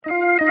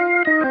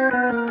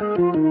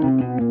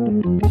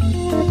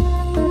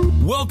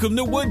Welcome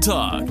to Wood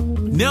Talk.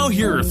 Now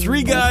here are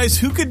three guys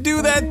who could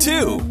do that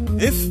too,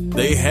 if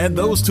they had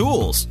those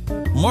tools.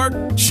 Mark,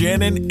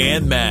 Shannon,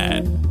 and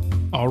Matt.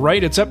 All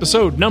right, it's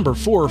episode number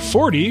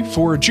 440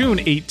 for June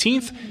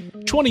 18th,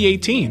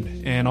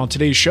 2018. And on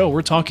today's show,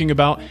 we're talking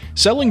about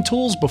selling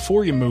tools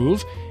before you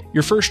move,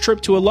 your first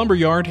trip to a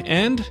lumberyard,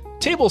 and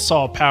table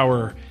saw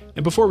power.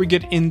 And before we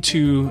get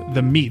into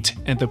the meat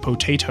and the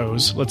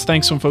potatoes, let's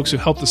thank some folks who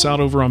helped us out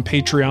over on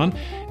Patreon.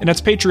 And that's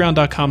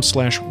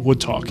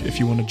patreon.com/woodtalk if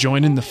you want to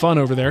join in the fun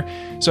over there.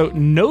 So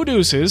No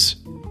Deuces,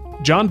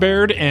 John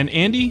Baird, and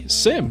Andy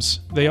Sims,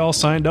 they all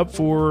signed up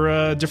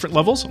for different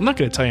levels. I'm not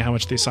going to tell you how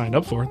much they signed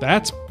up for.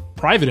 That's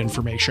private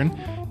information.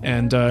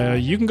 And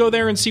you can go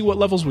there and see what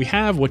levels we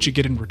have, what you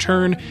get in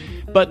return.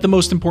 But the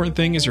most important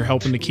thing is you're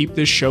helping to keep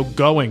this show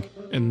going.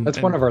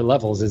 That's one of our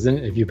levels, isn't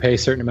it? If you pay a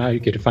certain amount, you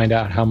get to find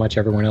out how much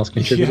everyone else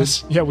contributed.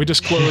 Yes. Yeah, we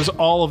disclose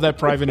all of that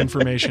private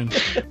information.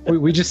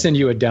 We just send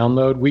you a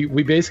download.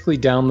 We basically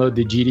download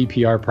the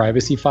GDPR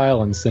privacy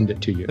file and send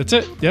it to you. That's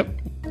it. Yep.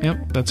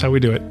 That's how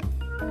we do it.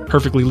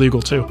 Perfectly legal,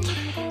 too.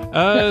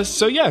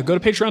 So yeah, go to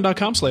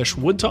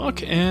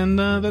patreon.com/woodtalk, and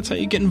that's how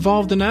you get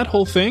involved in that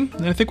whole thing.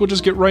 And I think we'll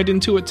just get right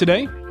into it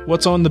today.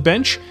 What's on the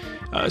bench?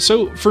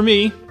 So for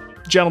me,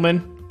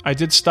 gentlemen, I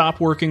did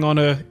stop working on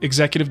a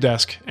executive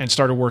desk and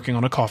started working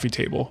on a coffee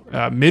table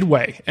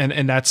midway,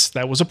 and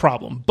that was a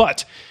problem.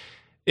 But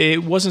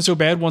it wasn't so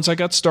bad once I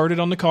got started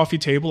on the coffee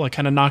table. I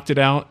kind of knocked it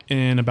out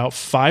in about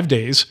 5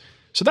 days,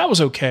 so that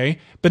was okay.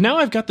 But now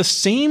I've got the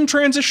same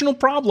transitional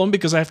problem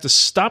because I have to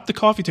stop the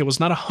coffee table. It's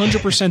not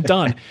 100%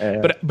 done,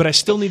 but I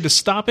still need to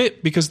stop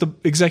it because the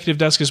executive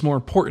desk is more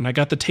important. I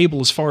got the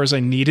table as far as I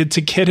needed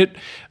to get it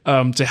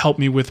to help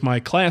me with my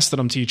class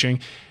that I'm teaching.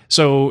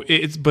 So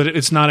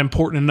it's not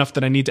important enough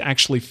that I need to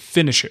actually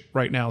finish it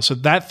right now. So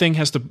that thing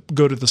has to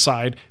go to the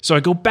side. So I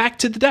go back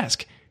to the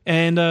desk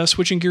and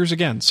switching gears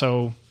again.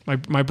 So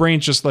my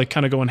brain's just like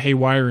kind of going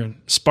haywire and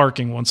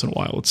sparking once in a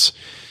while. It's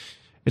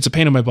a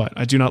pain in my butt.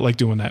 I do not like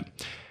doing that.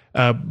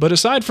 But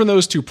aside from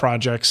those two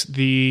projects,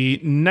 the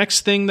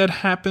next thing that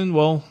happened,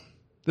 well,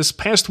 this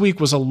past week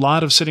was a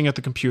lot of sitting at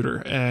the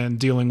computer and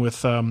dealing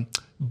with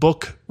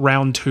book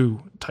round 2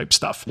 type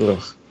stuff.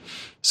 Ugh.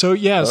 So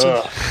yeah,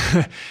 so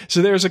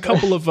there's a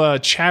couple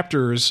of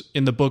chapters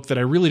in the book that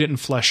I really didn't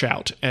flesh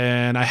out,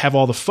 and I have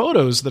all the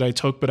photos that I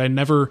took, but I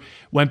never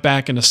went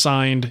back and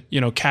assigned,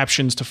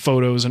 captions to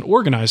photos and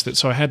organized it.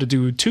 So I had to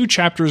do 2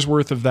 chapters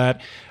worth of that.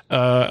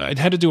 I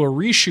had to do a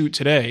reshoot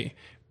today,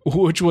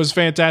 which was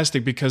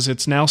fantastic because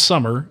it's now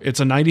summer. It's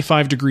a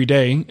 95-degree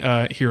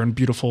day here in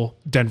beautiful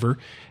Denver.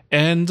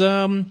 And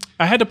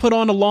I had to put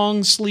on a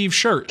long sleeve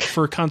shirt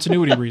for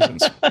continuity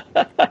reasons.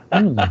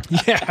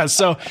 Yeah,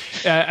 so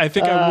I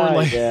think I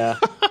wore yeah,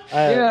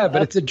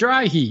 but it's a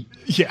dry heat.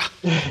 Yeah,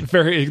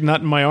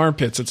 not in my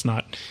armpits. It's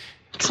not.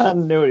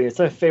 Continuity. It's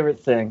my favorite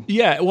thing.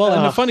 Yeah, well,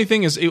 and the funny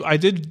thing is, I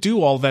did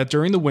do all that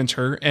during the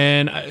winter,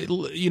 and I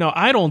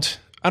don't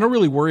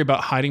really worry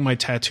about hiding my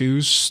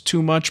tattoos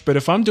too much. But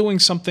if I'm doing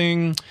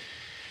something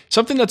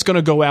that's going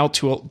to go out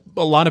to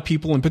a lot of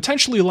people and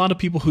potentially a lot of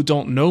people who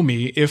don't know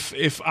me,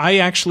 if I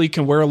actually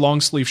can wear a long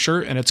sleeve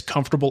shirt and it's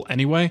comfortable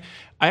anyway,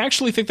 I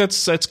actually think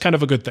that's kind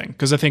of a good thing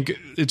because I think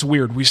it's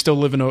weird. We still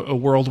live in a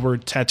world where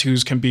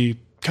tattoos can be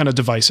kind of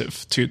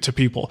divisive to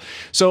people.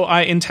 So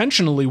I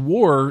intentionally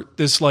wore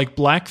this like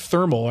black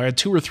thermal. I had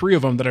 2 or 3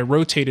 of them that I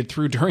rotated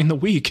through during the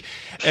week,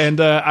 and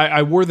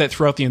I wore that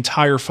throughout the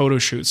entire photo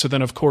shoot. So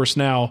then, of course,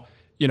 now,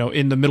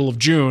 in the middle of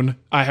June,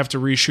 I have to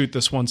reshoot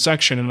this one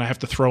section and I have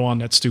to throw on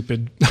that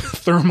stupid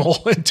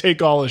thermal and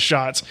take all the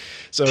shots.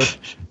 So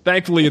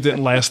thankfully it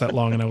didn't last that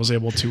long and I was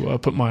able to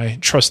put my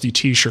trusty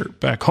t-shirt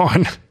back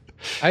on.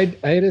 I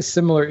had a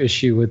similar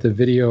issue with the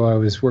video I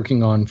was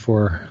working on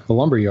for the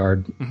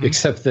lumberyard,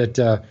 except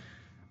that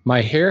my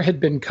hair had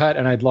been cut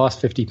and I'd lost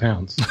 50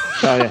 pounds.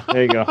 Oh, yeah.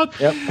 There you go.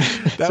 Yep.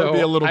 That would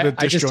be a little bit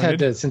disjointed. I just had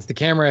to, since the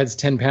camera adds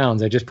 10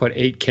 pounds, I just put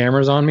 8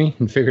 cameras on me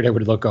and figured it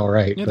would look all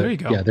right. Yeah, there you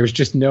go. Yeah, there was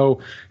just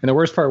no, and the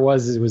worst part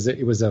was it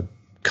was a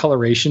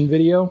coloration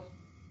video.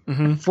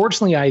 Mm-hmm.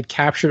 Fortunately, I had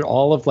captured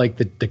all of like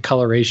the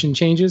coloration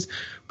changes,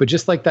 but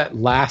just like that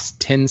last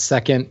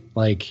 10-second,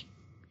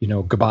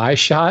 goodbye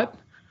shot,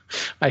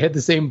 I had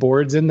the same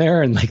boards in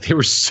there and like they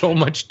were so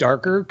much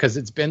darker because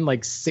it's been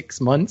like 6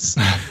 months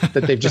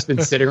that they've just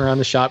been sitting around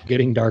the shop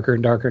getting darker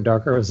and darker and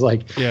darker. I was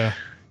like, yeah,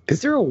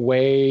 is there a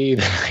way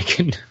that I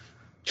can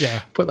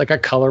put like a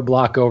color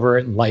block over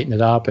it and lighten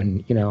it up?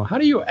 And, how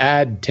do you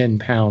add 10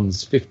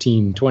 pounds,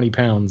 15, 20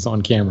 pounds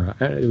on camera?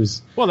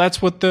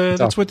 That's what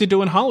they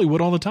do in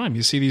Hollywood all the time.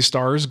 You see these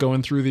stars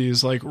going through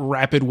these like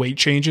rapid weight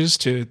changes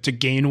to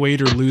gain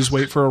weight or lose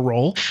weight for a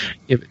role.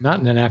 Not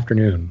in an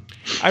afternoon.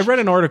 I read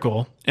an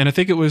article, and I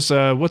think it was,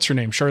 what's her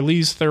name?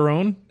 Charlize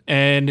Theron.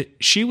 And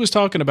she was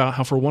talking about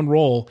how for one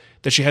role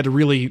that she had to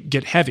really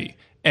get heavy.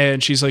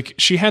 And she's like,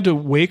 she had to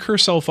wake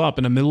herself up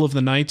in the middle of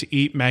the night to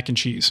eat mac and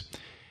cheese.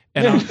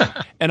 And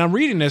I'm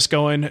reading this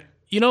going,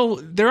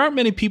 there aren't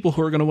many people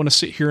who are going to want to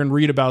sit here and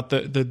read about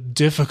the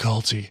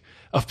difficulty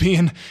of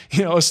being,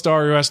 a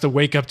star who has to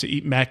wake up to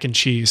eat mac and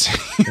cheese.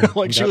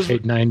 Like she was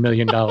paid $9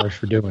 million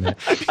for doing it.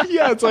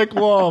 Yeah, it's like,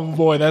 whoa,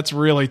 boy, that's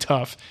really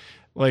tough.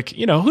 Like,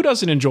 who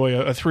doesn't enjoy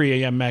a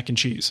 3 a.m. mac and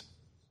cheese?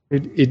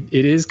 It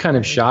is kind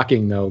of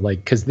shocking though,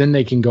 like, because then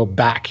they can go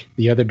back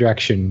the other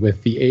direction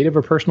with the aid of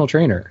a personal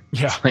trainer.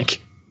 Yeah. It's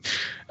like,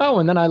 oh,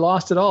 and then I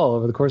lost it all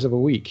over the course of a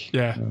week.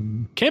 Yeah.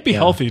 Can't be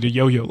healthy to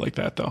yo-yo like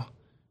that though.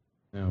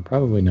 No,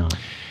 probably not.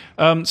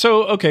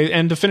 Okay,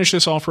 and to finish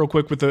this off real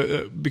quick with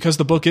because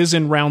the book is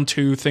in round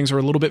 2, things are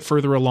a little bit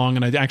further along,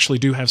 and I actually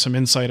do have some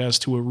insight as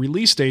to a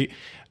release date,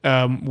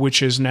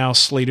 which is now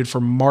slated for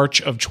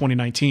March of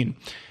 2019.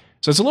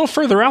 So it's a little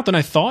further out than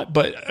I thought,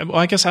 but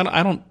I guess I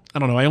don't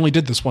know. I only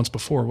did this once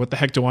before. What the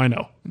heck do I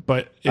know?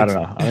 But I don't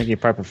know. I think you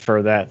probably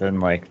prefer that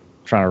than like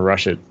trying to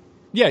rush it.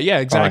 Yeah,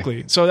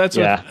 exactly. So that's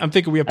what I'm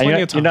thinking. We have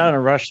plenty of time. You're not in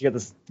a rush to get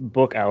this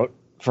book out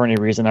for any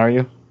reason, are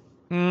you?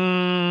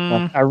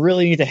 Like, I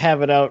really need to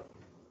have it out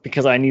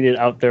because I need it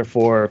out there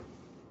for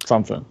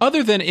something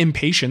other than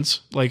impatience.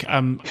 Like I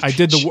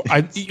did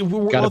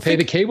gotta pay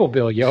the cable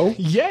bill, yo.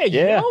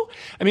 Yeah.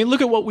 I mean,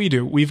 look at what we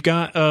do. We've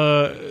got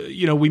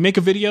we make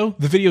a video.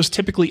 The video's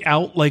typically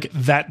out like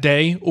that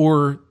day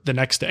or the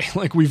next day.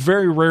 Like we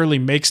very rarely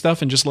make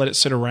stuff and just let it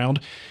sit around.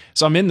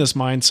 So I'm in this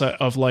mindset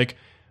of like,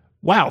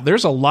 wow,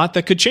 there's a lot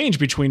that could change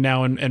between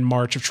now and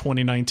March of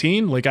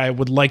 2019. Like, I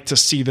would like to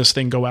see this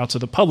thing go out to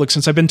the public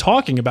since I've been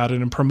talking about it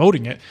and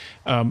promoting it.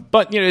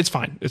 But it's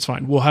fine. It's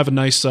fine. We'll have a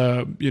nice,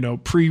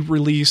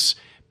 pre-release,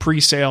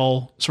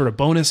 pre-sale sort of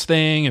bonus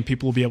thing, and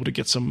people will be able to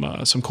get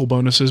some cool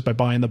bonuses by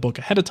buying the book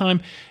ahead of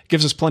time. It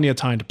gives us plenty of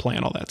time to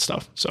plan all that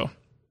stuff. So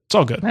it's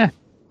all good. Yeah.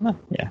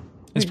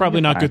 It's probably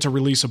not good to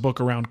release a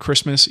book around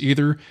Christmas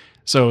either.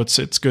 So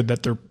it's good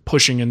that they're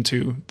pushing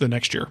into the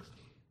next year.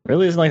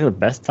 Really isn't like the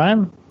best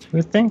time,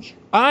 you think?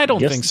 I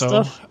don't think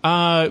so.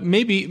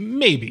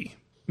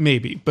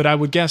 Maybe. But I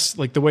would guess,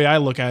 like, the way I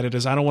look at it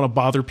is I don't want to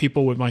bother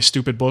people with my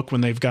stupid book when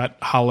they've got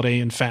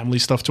holiday and family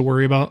stuff to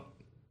worry about.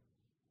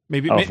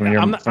 Maybe you as a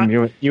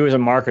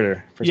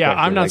marketer perspective. Yeah,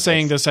 I'm not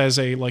saying this as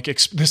a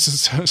this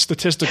is a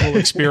statistical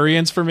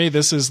experience for me.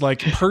 This is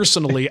like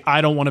personally, I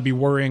don't want to be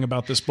worrying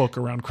about this book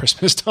around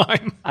Christmas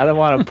time. I don't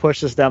want to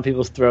push this down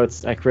people's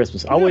throats at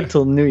Christmas. I'll wait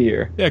till New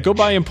Year. Yeah, go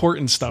buy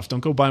important stuff. Don't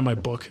go buy my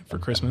book for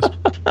Christmas.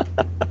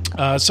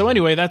 So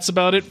anyway, that's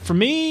about it for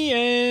me.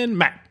 And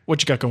Matt,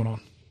 what you got going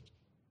on?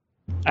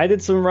 I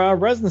did some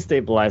resin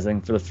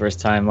stabilizing for the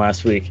first time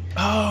last week,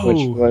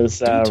 which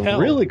was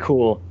really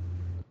cool.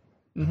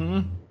 Mm-hmm.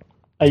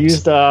 I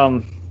used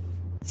some.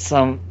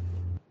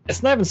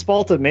 It's not even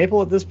spalted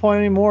maple at this point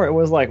anymore. It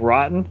was like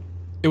rotten.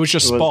 It was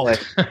just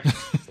spalt.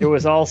 It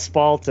was all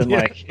spalt and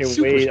it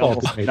weighed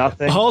almost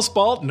nothing. All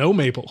spalt, no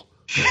maple.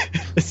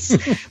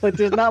 Like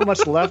there's not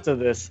much left of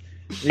this.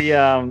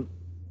 The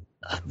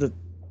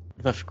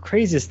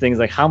craziest thing is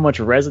like how much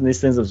resin these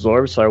things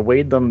absorb. So I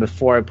weighed them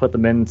before I put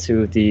them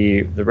into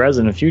the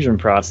resin infusion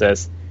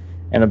process,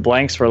 and the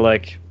blanks were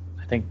like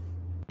I think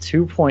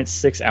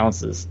 2.6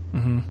 ounces.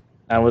 Mm-hmm.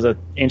 I was 1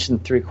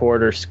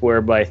 3/4 inch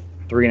square by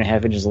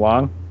 3.5 inches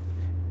long,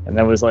 and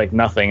that was like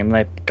nothing. And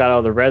I got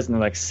all the resin,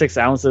 like 6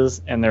 ounces,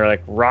 and they're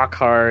like rock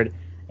hard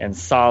and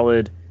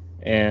solid,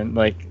 and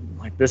like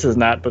this is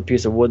not the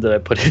piece of wood that I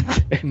put in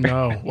there.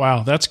 No,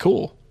 wow, that's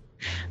cool.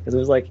 Because it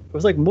was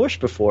like mush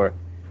before,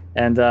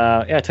 and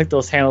I took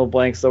those handle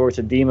blanks over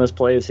to Dima's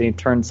place, and he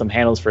turned some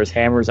handles for his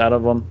hammers out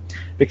of them,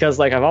 because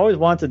like I've always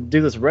wanted to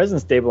do this resin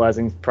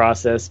stabilizing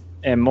process,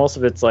 and most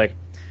of it's like.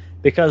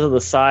 Because of the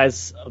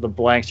size of the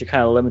blanks, you're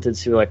kind of limited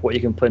to like what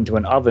you can put into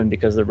an oven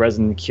because the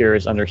resin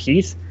cures under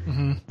heat.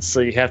 Mm-hmm. So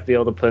you have to be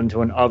able to put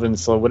into an oven.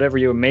 So whatever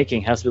you're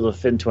making has to be able to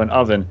fit into an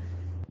oven.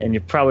 And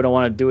you probably don't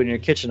want to do it in your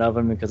kitchen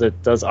oven because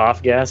it does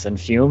off gas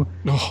and fume.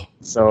 Oh.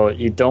 So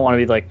you don't want to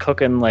be like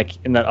cooking like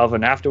in that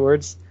oven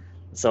afterwards.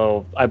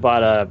 So I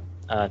bought a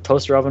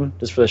toaster oven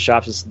just for the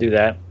shops just to do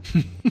that.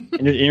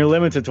 and you're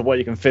limited to what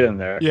you can fit in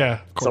there. Yeah,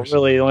 of course. So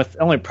really, the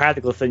only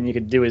practical thing you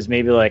could do is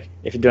maybe like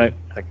if you're doing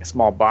like a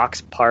small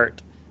box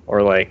part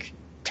or like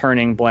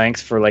turning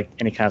blanks for like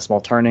any kind of small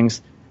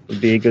turnings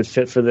would be a good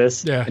fit for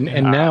this. Yeah, and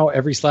now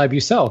every slab you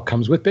sell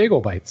comes with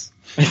bagel bites.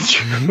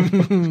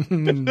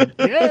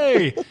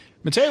 Yay!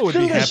 Mateo would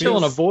be happy.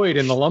 Filling a void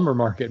in the lumber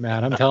market,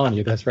 man. I'm telling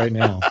you this right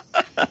now.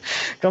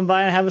 Come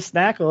by and have a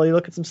snack while you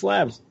look at some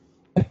slabs.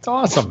 It's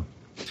awesome.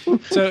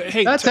 So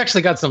hey, that's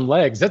actually got some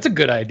legs. That's a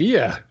good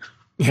idea.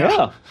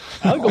 Yeah.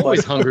 I'm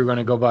always hungry when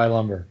I go buy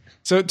lumber.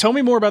 So tell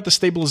me more about the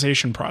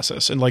stabilization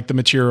process and like the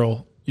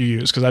material you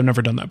use, because I've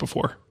never done that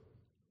before.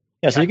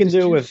 Yeah, so you can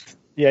do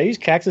use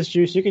cactus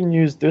juice. You can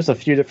use, there's a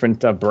few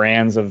different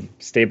brands of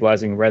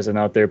stabilizing resin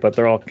out there, but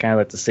they're all kind of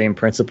like the same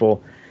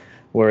principle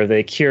where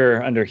they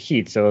cure under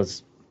heat. So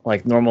it's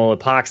like normal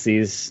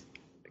epoxies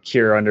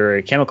cure under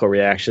a chemical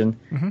reaction.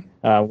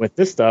 Mm-hmm. With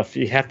this stuff,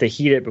 you have to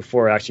heat it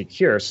before it actually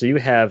cures. So you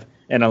have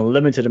an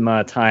unlimited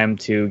amount of time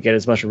to get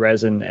as much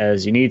resin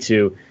as you need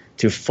to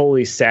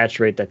fully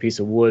saturate that piece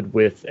of wood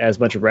with as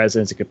much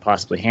resin as it could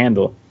possibly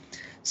handle.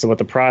 So what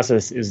the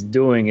process is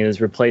doing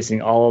is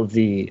replacing all of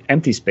the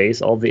empty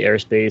space, all of the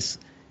airspace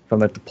from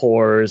like the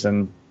pores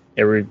and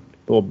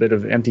little bit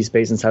of empty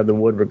space inside the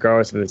wood,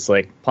 regardless if it's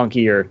like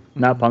punky or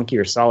not punky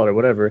or solid or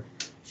whatever,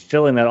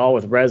 filling that all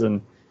with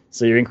resin.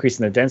 So you're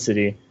increasing the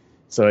density.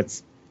 So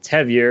it's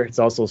heavier. It's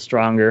also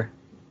stronger,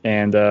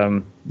 and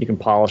you can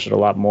polish it a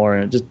lot more.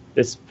 And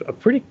it's a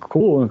pretty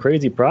cool and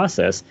crazy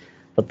process.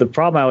 But the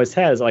problem I always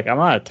had is like I'm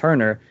not a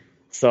turner,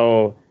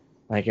 so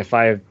like if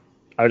I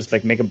would just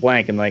like make a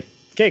blank and like,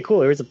 okay,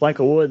 cool, here's a blank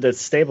of wood that's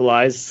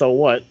stabilized. So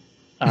what?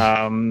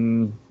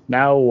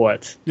 Now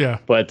what? Yeah.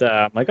 But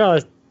I'm like, oh,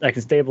 I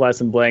can stabilize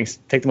some blanks,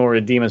 take them over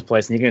to Dima's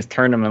place, and you can just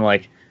turn them in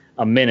like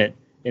a minute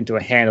into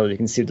a handle. You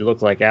can see what they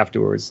look like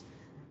afterwards.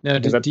 Now,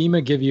 does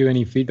Dima give you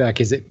any feedback?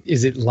 Is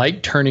it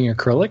like turning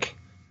acrylic?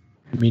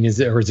 I mean, is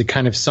it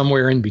kind of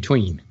somewhere in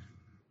between?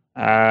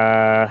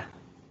 I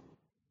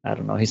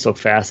don't know. He's so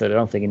fast that I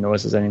don't think he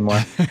notices anymore.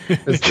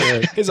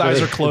 His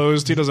eyes are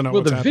closed. He doesn't know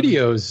what's happening.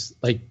 Well, the videos,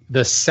 like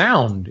the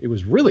sound, it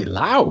was really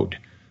loud.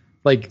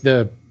 Like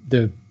the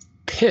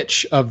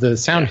pitch of the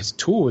sound his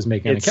tool was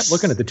making. I kept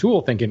looking at the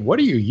tool thinking, what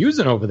are you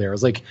using over there? It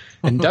was like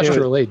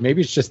industrial aid.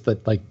 Maybe it's just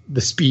the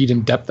speed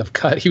and depth of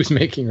cut he was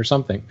making or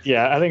something.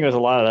 Yeah, I think there's a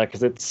lot of that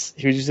because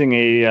he was using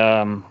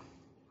a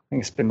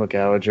spindle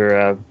gouge or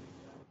a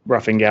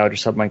roughing gouge or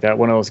something like that.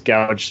 One of those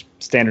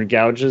standard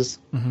gouges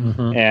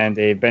and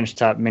a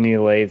benchtop mini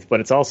lathe. But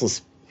it's also,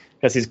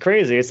 because he's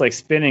crazy, it's like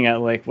spinning at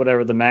like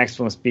whatever the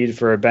maximum speed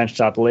for a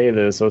benchtop lathe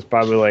is. So it's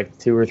probably like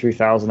 2,000 or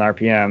 3,000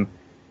 RPM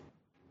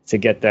to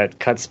get that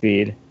cut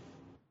speed,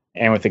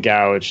 and with the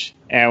gouge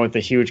and with the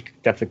huge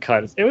depth of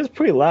cut. It was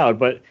pretty loud,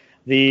 but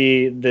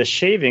the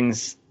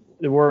shavings,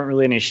 there weren't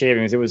really any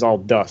shavings. It was all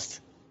dust.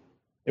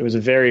 It was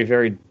a very,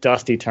 very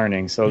dusty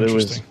turning. So there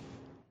was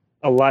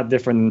a lot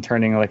different than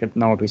turning like a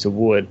normal piece of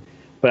wood.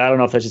 But I don't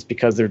know if that's just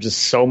because there's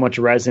just so much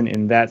resin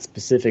in that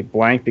specific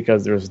blank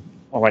because there's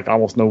like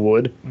almost no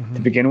wood to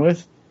begin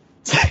with.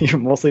 So you're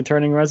mostly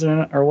turning resin in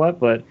it or what?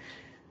 But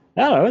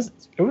I don't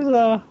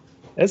know.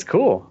 It's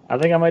cool. I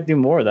think I might do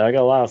more of that. I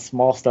got a lot of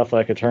small stuff that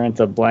I could turn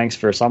into blanks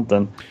for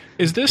something.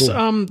 Is this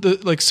the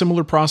like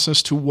similar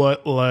process to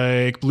what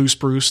like Blue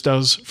Spruce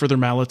does for their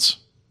mallets?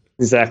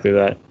 Exactly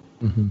that.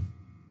 Mm-hmm.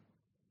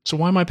 So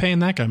why am I paying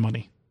that guy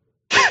money?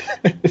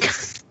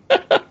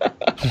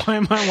 Why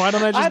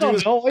don't I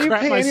just do this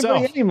crap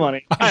myself? Any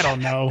money? I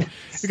don't know.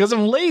 Because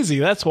I'm lazy,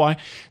 that's why.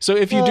 So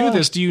if you do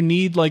this, do you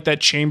need like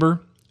that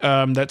chamber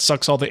that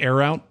sucks all the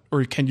air out,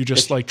 or can you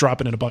just like drop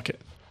it in a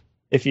bucket?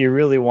 If you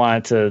really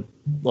wanted to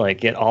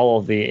like get all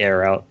of the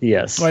air out,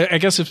 yes. Well, I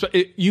guess if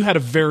you had a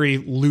very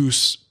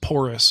loose,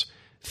 porous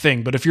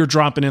thing, but if you're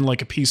dropping in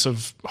like a piece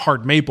of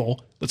hard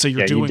maple, let's say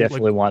you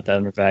definitely want that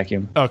under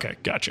vacuum. Okay,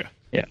 gotcha.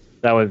 Yeah,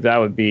 that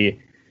would be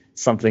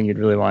something you'd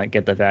really want to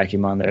get the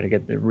vacuum on there to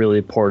get it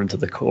really poured into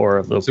the core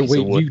of the piece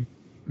of wood.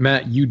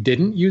 Matt, you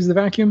didn't use the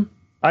vacuum?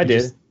 I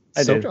did.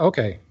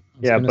 Okay.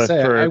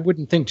 I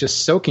wouldn't think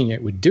just soaking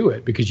it would do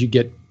it because you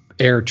get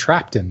air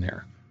trapped in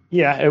there.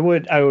 Yeah, it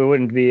would. It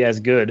wouldn't be as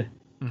good,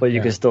 but you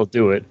could still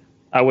do it.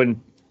 It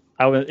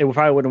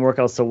probably wouldn't work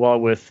out so well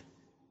with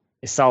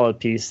a solid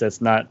piece that's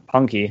not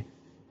punky,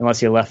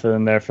 unless you left it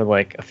in there for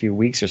like a few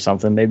weeks or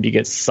something. Maybe you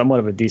get somewhat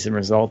of a decent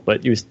result,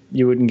 but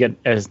you wouldn't get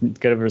as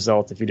good of a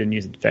result if you didn't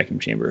use a vacuum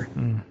chamber.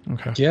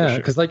 Okay. Yeah,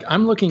 because like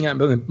I'm looking at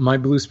my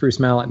Blue Spruce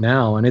mallet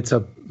now, and it's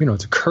a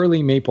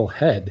curly maple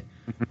head,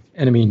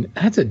 and I mean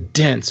that's a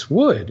dense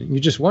wood. You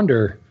just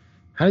wonder,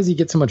 how does he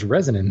get so much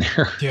resin in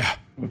there? Yeah.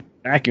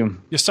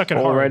 Vacuum. You suck it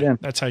hard. Right in.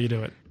 That's how you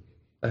do it.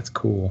 That's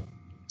cool.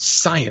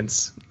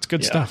 Science. It's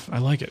good stuff. I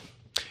like it.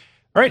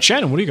 All right,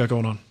 Shannon, what do you got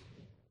going on?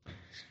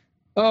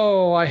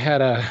 Oh, I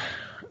had an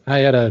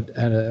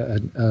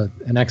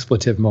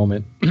expletive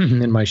moment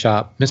in my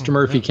shop. Mr.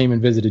 Murphy came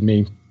and visited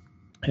me,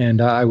 and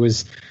I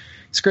was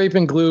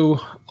scraping glue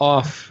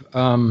off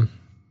a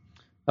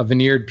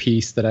veneered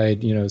piece that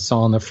I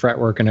saw on the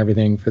fretwork and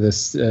everything for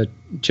this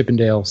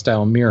Chippendale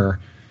style mirror,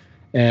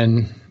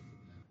 and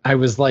I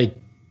was like,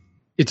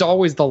 it's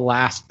always the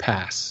last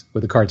pass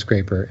with a card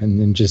scraper, and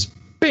then just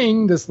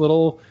bing, this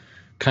little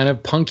kind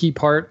of punky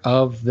part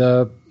of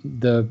the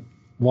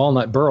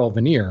walnut burl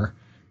veneer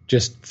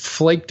just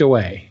flaked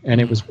away, and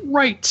it was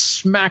right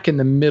smack in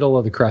the middle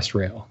of the crest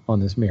rail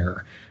on this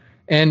mirror.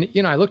 And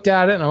I looked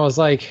at it and I was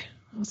like,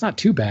 well, it's not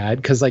too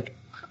bad, because like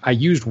I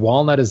used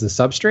walnut as the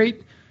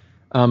substrate,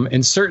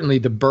 and certainly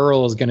the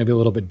burl is going to be a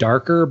little bit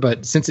darker,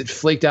 but since it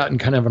flaked out in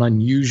kind of an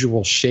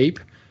unusual shape,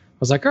 I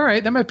was like, all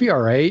right, that might be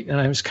all right.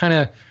 And I was kind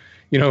of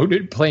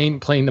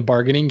playing the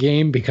bargaining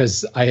game,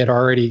 because I had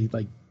already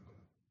like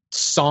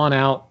sawn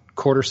out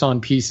quarter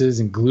sawn pieces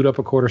and glued up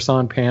a quarter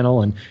sawn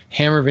panel and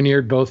hammer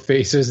veneered both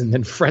faces and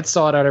then fret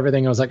sawed out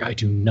everything. I was like, I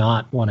do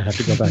not want to have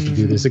to go back and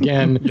do this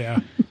again. Yeah.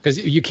 Because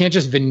you can't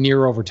just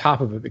veneer over top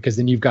of it, because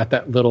then you've got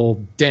that little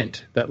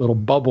dent, that little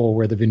bubble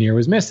where the veneer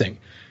was missing.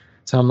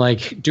 So I'm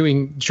like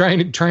trying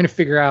to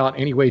figure out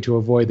any way to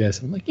avoid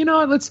this. I'm like,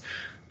 let's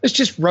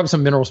just rub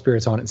some mineral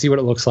spirits on it and see what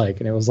it looks like.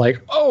 And it was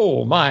like,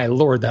 oh my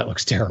Lord, that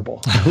looks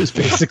terrible. It was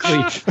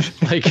basically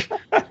like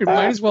It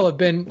might as well have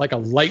been like a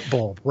light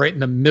bulb right in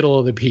the middle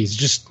of the piece.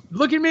 Just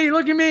look at me.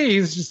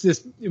 It's just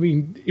this. I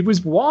mean, it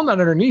was walnut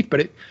underneath,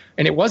 but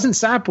it wasn't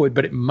sapwood,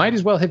 but it might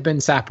as well have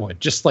been sapwood,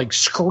 just like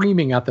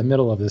screaming out the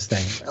middle of this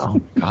thing. Oh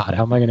God,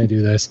 how am I going to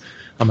do this?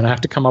 I'm going to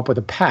have to come up with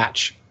a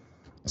patch.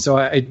 So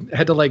I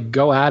had to like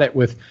go at it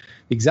with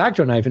the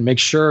X-Acto knife and make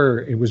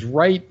sure it was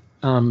right,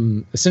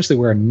 essentially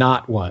where a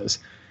knot was,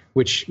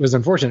 which was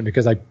unfortunate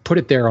because I put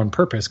it there on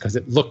purpose because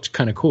it looked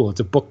kind of cool. It's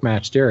a book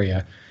matched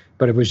area,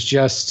 but it was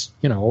just,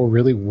 a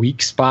really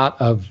weak spot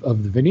of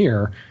the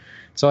veneer.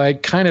 So I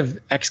kind of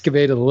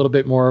excavated a little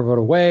bit more of it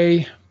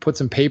away, put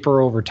some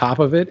paper over top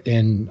of it,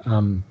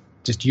 and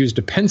just used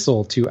a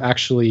pencil to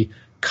actually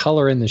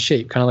color in the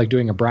shape, kind of like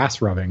doing a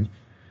brass rubbing.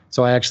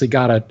 So I actually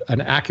got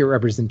an accurate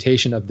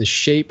representation of the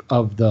shape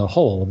of the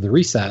hole, of the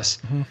recess,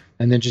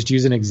 and then just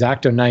use an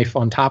X-Acto knife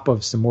on top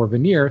of some more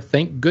veneer.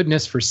 Thank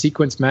goodness for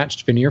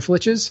sequence-matched veneer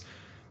flitches,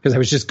 because I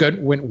was just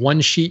went one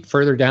sheet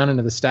further down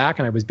into the stack,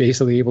 and I was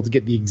basically able to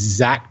get the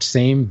exact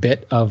same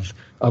bit of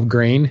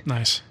grain.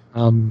 Nice.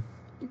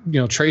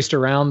 Traced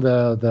around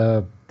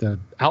the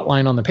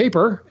outline on the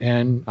paper,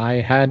 and I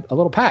had a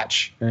little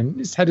patch, and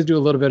just had to do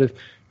a little bit of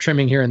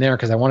trimming here and there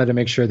because I wanted to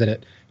make sure that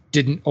it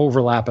didn't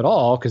overlap at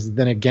all, because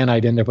then again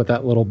I'd end up with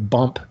that little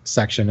bump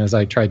section as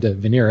I tried to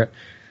veneer it.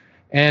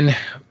 And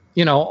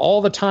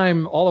all the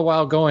time, all the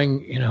while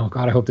going,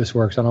 God, I hope this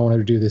works. I don't want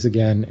to do this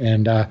again.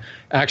 And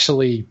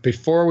actually,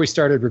 before we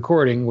started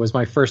recording was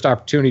my first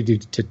opportunity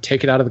to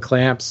take it out of the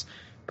clamps.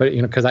 But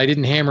because I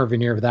didn't hammer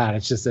veneer for that,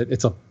 it's just that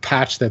it's a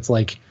patch that's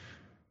like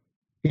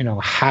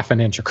half an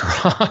inch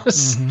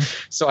across.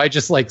 So I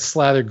just like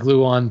slathered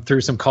glue on,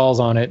 threw some cauls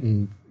on it,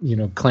 and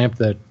clamped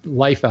the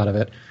life out of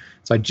it.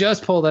 So I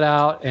just pulled it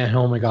out, and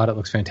oh my God, it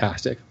looks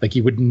fantastic. Like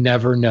you would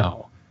never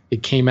know.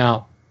 It came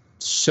out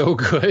so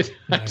good.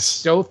 Nice. I'm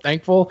so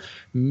thankful.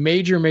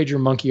 Major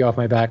monkey off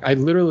my back. I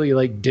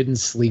literally didn't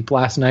sleep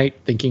last night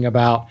thinking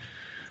about,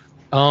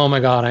 oh my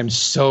God, I'm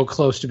so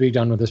close to being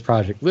done with this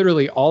project.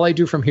 Literally all I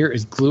do from here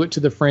is glue it to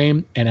the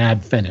frame and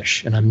add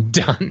finish, and I'm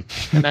done.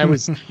 And I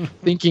was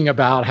thinking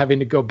about having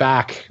to go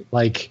back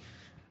like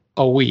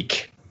a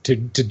week to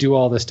do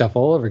all this stuff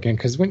all over again.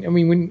 Because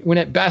when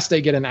at best I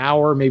get an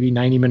hour, maybe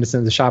 90 minutes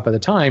into the shop at a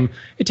time,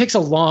 it takes a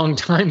long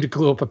time to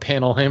glue up a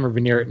panel, hammer,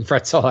 veneer it, and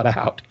fret saw it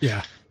out.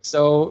 Yeah.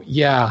 So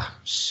yeah,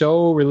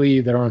 so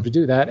relieved that I don't have to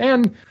do that.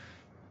 And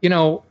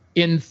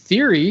in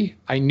theory,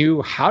 I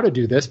knew how to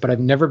do this, but I've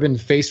never been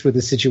faced with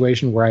a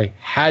situation where I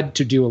had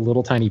to do a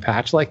little tiny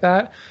patch like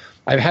that.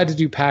 I've had to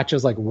do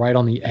patches like right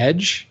on the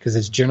edge because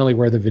it's generally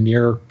where the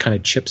veneer kind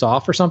of chips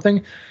off or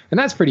something. And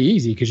that's pretty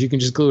easy because you can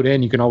just glue it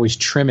in. You can always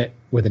trim it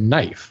with a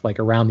knife, like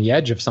around the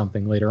edge of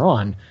something later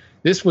on.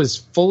 This was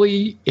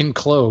fully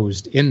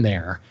enclosed in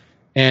there.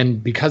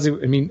 And because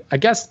I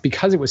guess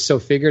because it was so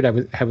figured,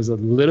 I was a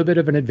little bit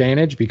of an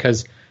advantage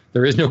because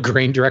there is no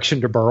grain direction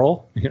to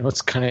burl.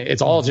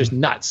 It's all just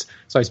nuts.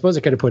 So I suppose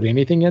I could have put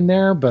anything in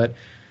there, but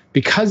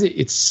because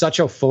it's such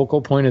a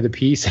focal point of the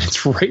piece and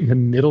it's right in the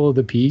middle of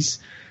the piece,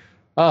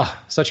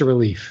 such a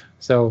relief.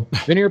 So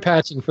veneer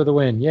patching for the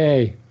win.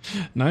 Yay.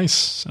 Nice.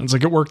 Sounds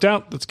like it worked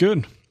out. That's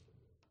good.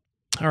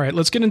 All right,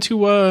 let's get into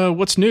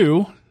what's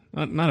new.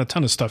 Not a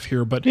ton of stuff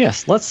here, but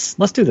yes, let's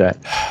do that.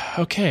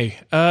 Okay.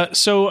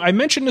 So I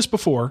mentioned this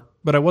before,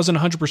 but I wasn't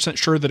 100%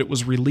 sure that it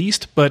was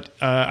released, but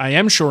I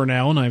am sure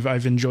now, and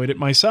I've enjoyed it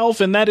myself,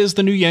 and that is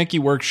the new Yankee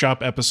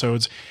Workshop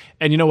episodes.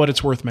 And you know what?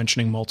 It's worth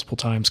mentioning multiple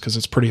times because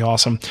it's pretty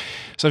awesome.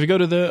 So if you go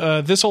to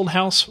the This Old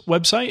House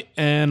website,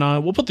 and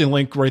we'll put the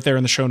link right there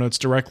in the show notes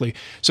directly.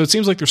 So it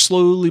seems like they're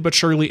slowly but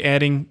surely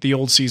adding the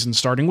old season,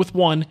 starting with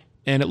 1.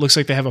 And it looks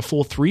like they have a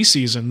full 3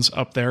 seasons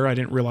up there. I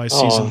didn't realize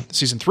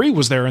season 3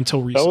 was there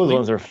until recently. Those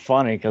ones are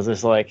funny because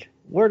it's like,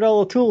 where'd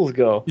all the tools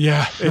go?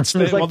 Yeah,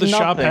 the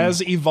shop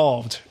has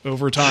evolved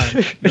over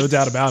time, no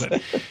doubt about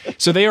it.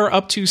 So they are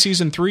up to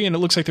season 3, and it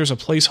looks like there's a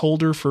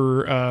placeholder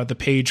for the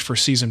page for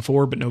season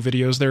 4, but no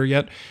videos there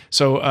yet.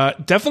 So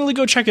definitely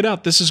go check it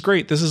out. This is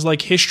great. This is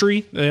like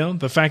history.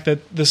 The fact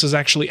that this is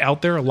actually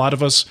out there. A lot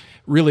of us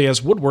really as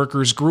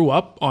woodworkers grew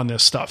up on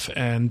this stuff,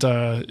 and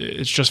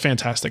it's just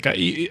fantastic.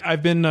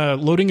 I've been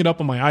loading it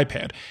up on my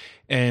iPad.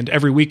 And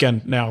every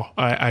weekend now,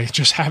 I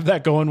just have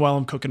that going while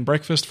I'm cooking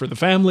breakfast for the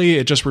family.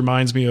 It just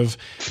reminds me of,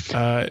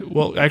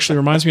 actually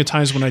reminds me of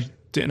times when I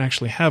didn't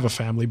actually have a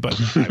family, but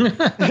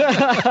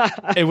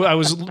I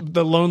was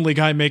the lonely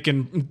guy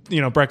making,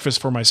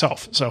 breakfast for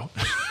myself. So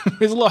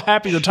it's a little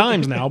happier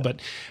times now. But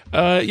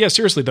yeah,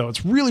 seriously though,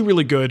 it's really,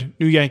 really good.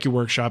 New Yankee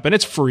Workshop, and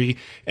it's free.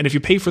 And if you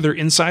pay for their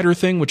insider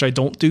thing, which I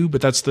don't do, but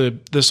that's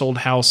This Old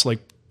House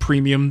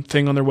premium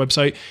thing on their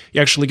website, you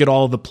actually get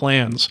all of the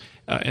plans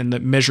and the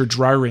measured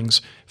dry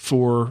rings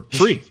for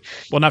free.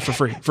 Well, not for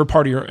free,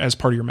 as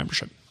part of your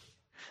membership.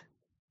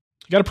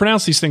 You got to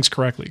pronounce these things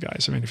correctly,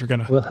 guys. I mean, if you're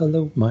gonna. Well,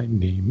 hello, my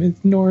name is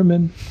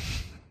Norman.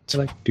 I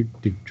like to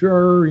do dry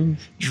rings.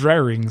 Dry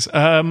rings.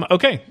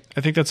 Okay,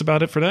 I think that's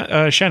about it for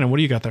that. Shannon, what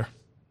do you got there?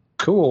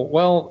 Cool.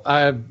 Well,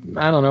 I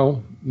don't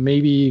know,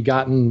 maybe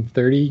gotten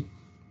 30,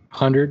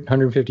 100,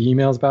 150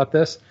 emails about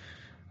this.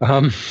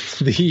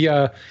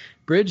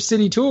 Bridge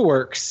City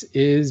Toolworks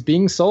is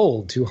being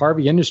sold to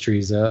Harvey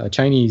Industries, a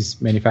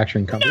Chinese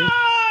manufacturing company.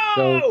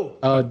 No!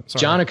 So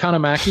John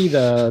Economaki,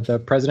 the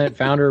president,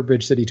 founder of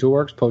Bridge City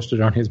Toolworks,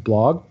 posted on his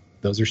blog.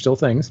 Those are still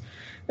things.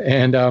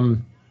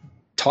 And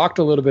talked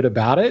a little bit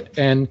about it.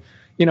 And,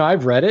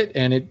 I've read it,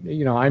 and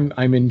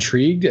I'm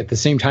intrigued. At the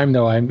same time,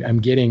 though, I'm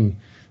getting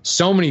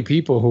so many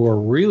people who are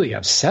really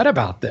upset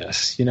about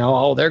this.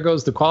 There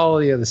goes the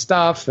quality of the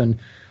stuff. And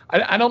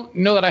I don't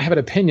know that I have an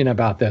opinion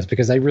about this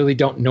because I really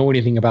don't know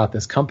anything about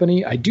this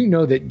company. I do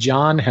know that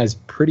John has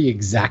pretty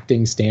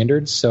exacting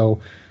standards,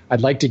 so I'd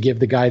like to give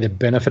the guy the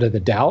benefit of the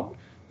doubt.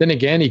 Then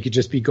again, he could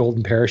just be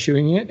golden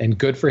parachuting it, and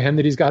good for him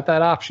that he's got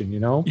that option,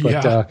 But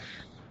yeah.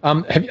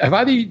 Have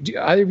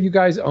either of you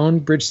guys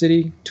owned Bridge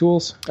City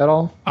tools at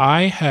all?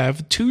 I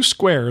have 2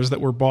 squares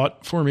that were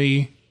bought for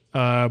me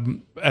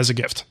as a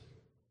gift.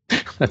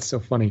 That's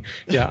so funny.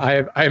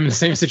 Yeah, I'm in the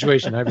same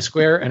situation. I have a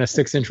square and a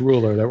 6-inch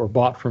ruler that were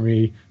bought for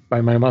me by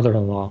my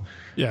mother-in-law.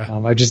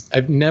 Yeah.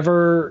 I've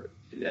never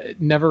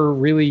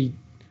really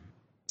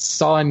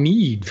saw a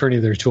need for any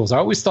of their tools. I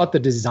always thought the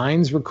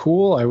designs were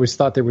cool. I always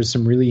thought there was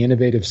some really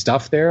innovative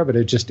stuff there, but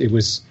it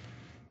was,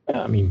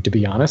 to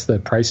be honest, the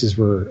prices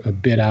were a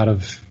bit out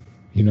of,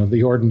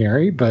 the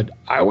ordinary, but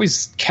I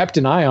always kept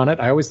an eye on it.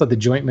 I always thought the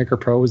Joint Maker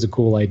Pro was a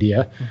cool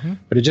idea,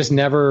 but it just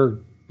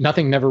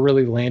nothing never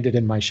really landed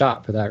in my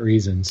shop for that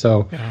reason.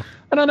 So yeah.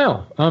 I don't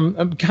know.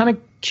 I'm kind of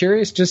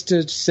curious just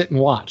to sit and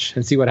watch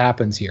and see what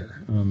happens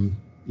here.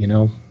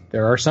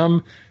 There are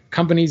some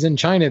companies in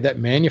China that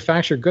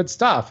manufacture good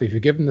stuff. If you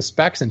give them the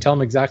specs and tell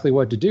them exactly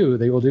what to do,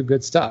 they will do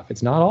good stuff.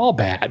 It's not all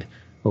bad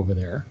over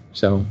there.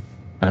 So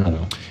I don't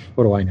know.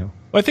 What do I know?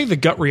 Well, I think the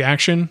gut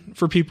reaction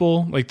for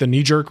people, like the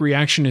knee-jerk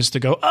reaction, is to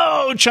go,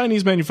 "Oh,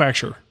 Chinese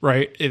manufacturer,"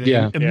 right?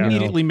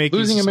 Immediately make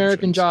losing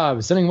American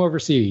jobs, sending them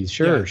overseas.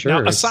 Sure.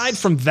 Now, aside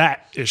from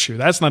that issue,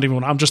 that's not even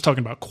what I'm just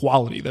talking about.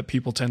 Quality that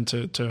people tend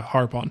to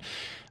harp on.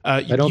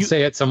 I don't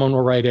say it. Someone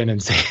will write in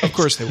and say it. Of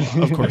course they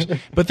will. Of course.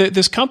 But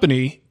this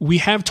company, we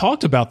have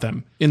talked about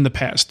them in the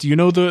past. Do you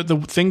know the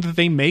thing that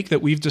they make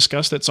that we've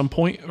discussed at some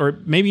point, or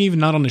maybe even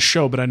not on the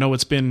show, but I know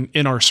it's been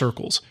in our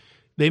circles.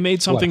 They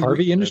made something. What,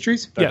 Harvey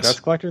Industries? That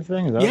dust collector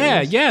thing? Is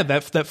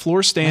that that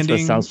floor standing.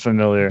 That sounds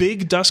familiar.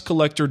 Big dust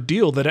collector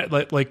deal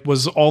that like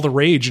was all the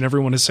rage, and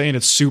everyone is saying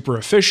it's super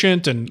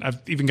efficient. And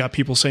I've even got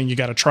people saying you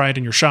got to try it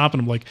in your shop.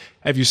 And I'm like,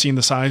 have you seen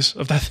the size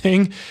of that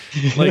thing?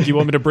 Like, you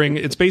want me to bring?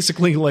 It's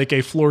basically like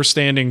a floor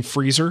standing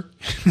freezer,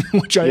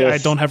 which I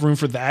don't have room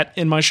for that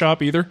in my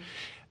shop either.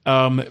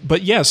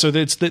 But yeah, so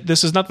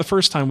this is not the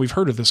first time we've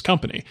heard of this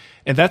company,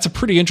 and that's a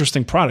pretty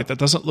interesting product. That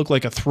doesn't look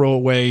like a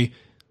throwaway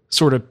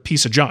sort of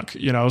piece of junk,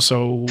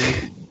 so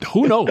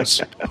who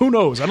knows? Who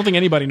knows? I don't think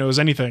anybody knows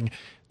anything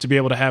to be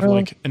able to have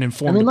like an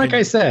informed opinion. Like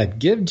I said,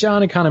 give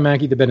John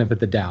Economaki the benefit of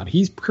the doubt.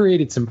 He's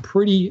created some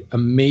pretty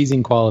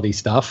amazing quality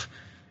stuff.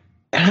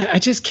 And I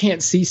just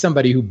can't see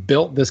somebody who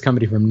built this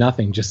company from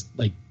nothing just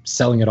like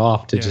selling it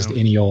off to just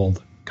any old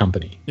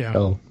company. Yeah.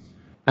 So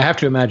I have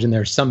to imagine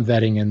there's some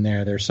vetting in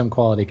there. There's some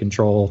quality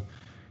control.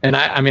 And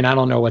I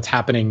don't know what's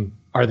happening.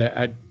 Are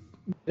there...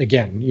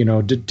 Again,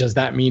 does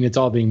that mean it's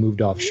all being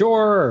moved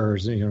offshore, or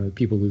is,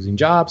 people losing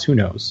jobs? Who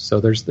knows?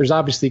 So there's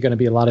obviously going to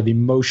be a lot of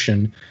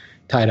emotion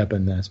tied up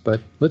in this, but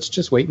let's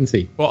just wait and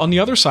see. Well, on the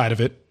other side of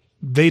it,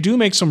 they do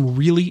make some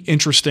really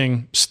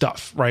interesting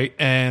stuff, right?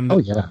 And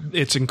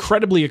it's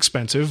incredibly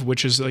expensive,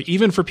 which is like,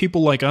 even for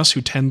people like us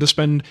who tend to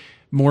spend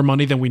more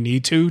money than we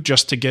need to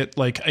just to get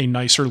like a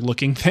nicer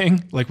looking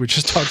thing, like we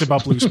just talked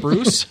about Blue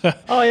Spruce.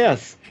 Oh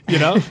yes,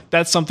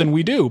 that's something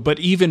we do. But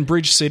even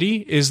Bridge City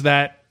is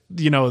that.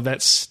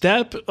 That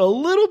step a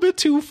little bit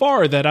too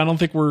far that I don't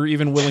think we're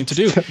even willing to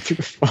do.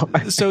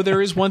 So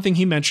there is one thing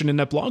he mentioned in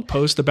that blog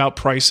post about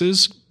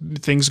prices,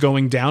 things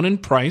going down in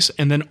price,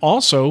 and then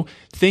also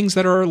things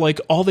that are like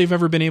all they've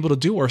ever been able to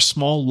do are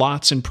small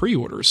lots and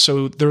pre-orders.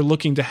 So they're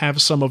looking to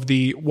have some of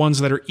the ones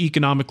that are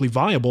economically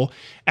viable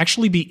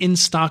actually be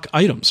in-stock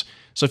items.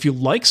 So if you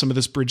like some of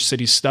this Bridge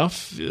City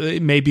stuff,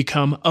 it may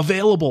become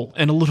available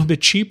and a little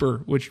bit cheaper,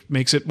 which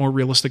makes it more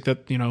realistic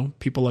that,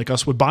 people like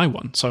us would buy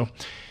one. So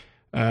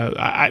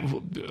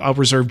I'll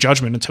reserve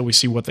judgment until we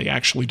see what they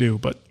actually do.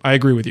 But I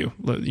agree with you.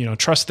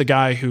 Trust the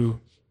guy who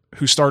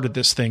started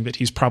this thing, that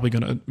he's probably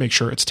going to make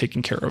sure it's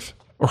taken care of,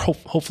 or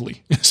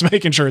hopefully is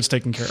making sure it's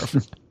taken care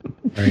of.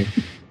 Right.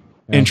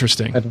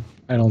 Interesting.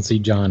 I don't see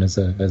John as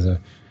a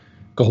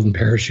golden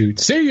parachute.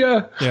 See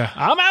ya. Yeah,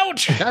 I'm out.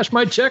 Cash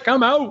my check.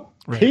 I'm out.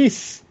 Right.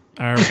 Peace.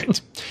 All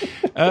right.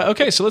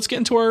 Okay, so let's get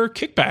into our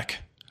kickback.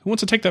 Who wants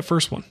to take that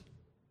first one?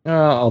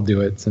 I'll do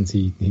it since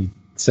he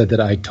said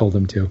that I told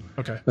him to.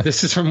 Okay.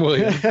 This is from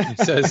William. He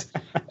says,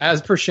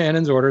 as per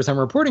Shannon's orders, I'm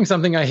reporting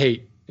something I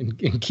hate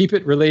and keep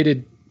it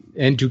related.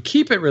 And to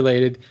keep it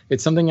related,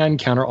 it's something I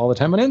encounter all the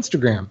time on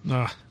Instagram.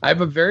 I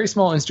have a very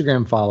small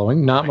Instagram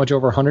following, not much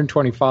over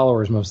 120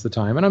 followers most of the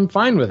time, and I'm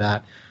fine with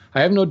that.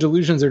 I have no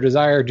delusions or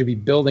desire to be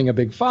building a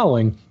big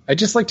following. I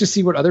just like to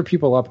see what other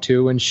people are up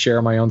to and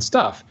share my own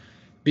stuff.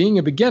 Being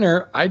a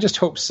beginner, I just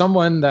hope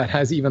someone that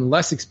has even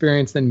less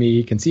experience than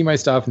me can see my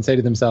stuff and say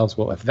to themselves,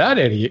 well, if that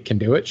idiot can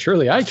do it,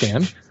 surely I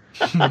can.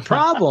 The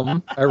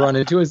problem I run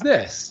into is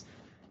this.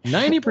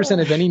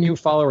 90% of any new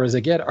followers I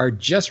get are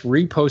just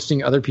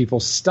reposting other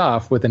people's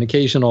stuff with an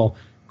occasional,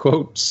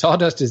 quote,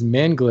 sawdust is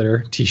man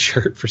glitter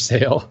t-shirt for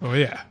sale. Oh,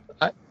 yeah.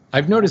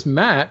 I've noticed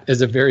Matt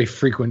is a very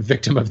frequent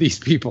victim of these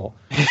people.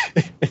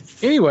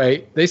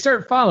 Anyway, they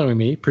start following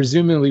me,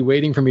 presumably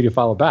waiting for me to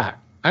follow back.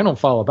 I don't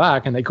follow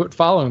back, and they quit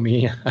following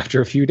me after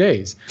a few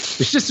days.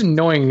 It's just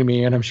annoying to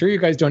me, and I'm sure you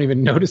guys don't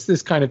even notice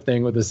this kind of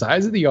thing with the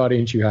size of the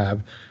audience you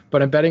have,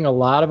 but I'm betting a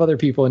lot of other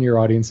people in your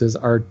audiences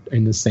are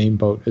in the same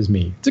boat as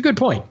me. It's a good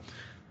point.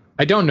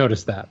 I don't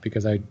notice that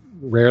because I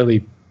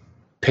rarely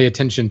pay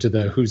attention to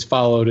the who's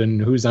followed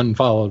and who's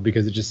unfollowed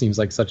because it just seems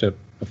like such a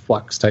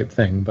flux type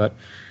thing. But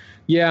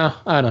yeah,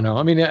 I don't know.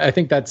 I mean, I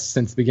think that's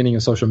since the beginning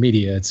of social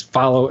media. It's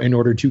follow in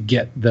order to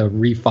get the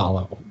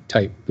refollow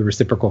type, the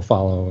reciprocal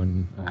follow,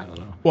 and I don't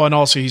know. Well, and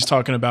also he's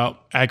talking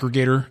about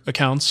aggregator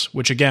accounts,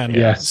 which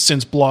again,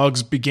 since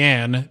blogs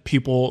began,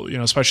 people,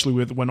 especially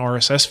with when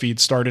RSS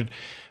feeds started,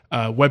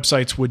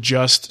 websites would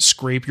just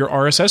scrape your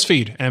RSS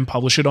feed and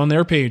publish it on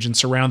their page and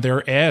surround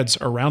their ads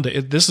around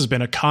it. This has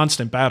been a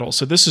constant battle.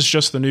 So this is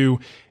just the new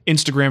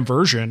Instagram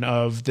version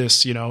of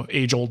this,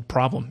 age-old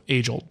problem.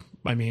 Age-old.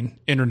 I mean,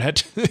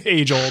 internet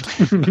age old.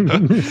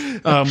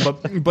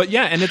 But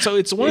yeah, and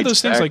it's one of those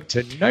things like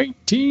to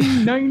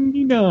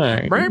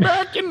 1999. Right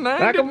back in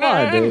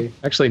 99.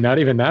 Actually, not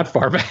even that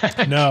far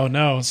back.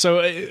 No.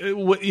 So,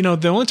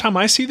 the only time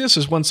I see this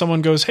is when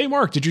someone goes, "Hey,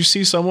 Mark, did you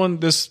see someone,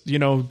 this,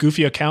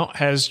 goofy account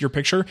has your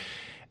picture?"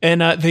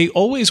 And they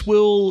always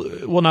will,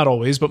 well, not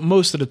always, but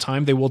most of the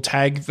time they will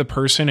tag the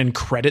person and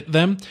credit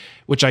them,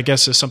 which I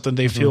guess is something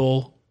they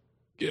feel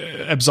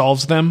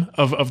absolves them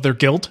of their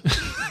guilt.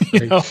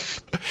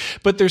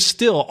 But they're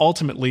still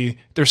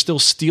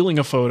stealing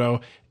a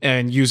photo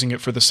and using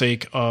it for the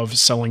sake of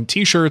selling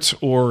t-shirts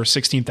or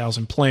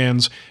 16,000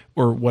 plans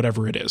or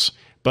whatever it is.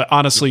 But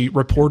honestly,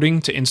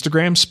 reporting to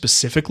Instagram,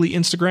 specifically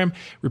Instagram,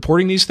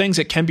 reporting these things,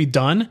 it can be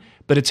done,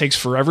 but it takes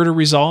forever to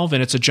resolve,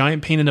 and it's a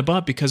giant pain in the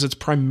butt because it's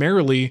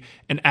primarily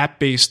an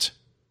app-based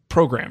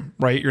program,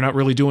 right? You're not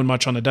really doing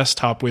much on the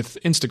desktop with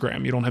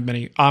Instagram. You don't have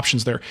many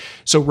options there.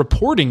 So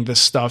reporting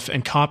this stuff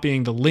and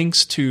copying the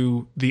links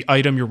to the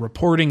item you're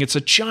reporting, it's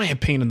a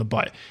giant pain in the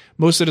butt.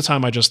 Most of the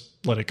time I just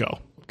let it go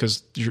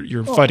because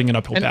you're fighting an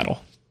uphill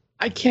battle.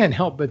 I can't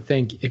help but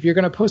think if you're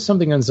going to post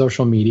something on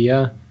social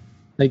media,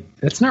 like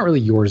that's not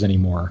really yours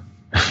anymore.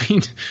 I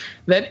mean,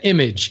 that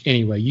image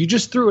anyway, you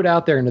just threw it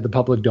out there into the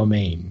public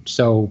domain.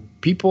 So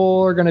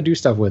people are going to do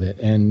stuff with it.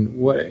 And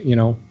what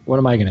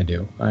am I going to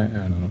do? I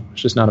don't know.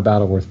 It's just not a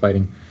battle worth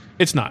fighting.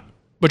 It's not,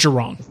 but you're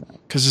wrong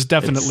because it's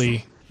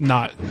definitely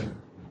not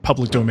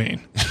public domain.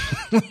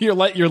 You're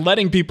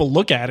letting people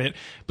look at it,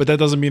 but that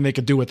doesn't mean they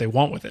could do what they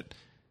want with it.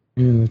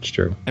 That's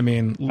true. I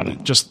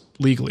mean, just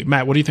legally.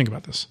 Matt, what do you think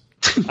about this?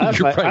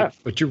 You're right,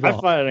 but you're wrong.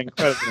 I find it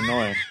incredibly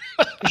annoying.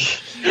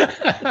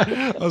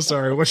 Oh,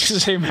 sorry. What did you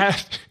say,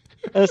 Matt?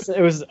 I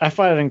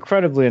find it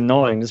incredibly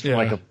annoying just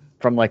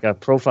from a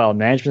profile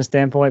management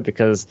standpoint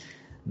because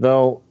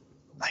they'll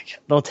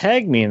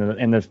tag me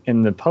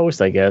in the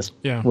post, I guess,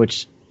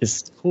 which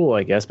is cool,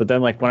 I guess. But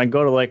then when I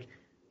go to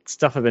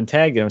stuff I've been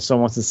tagged in, if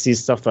someone wants to see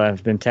stuff that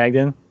I've been tagged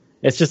in,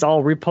 it's just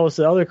all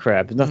reposted other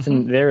crap. There's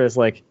nothing there is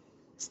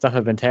stuff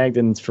I've been tagged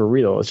in for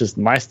real. It's just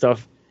my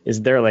stuff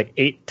is there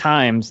 8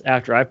 times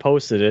after I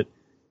posted it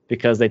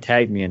because they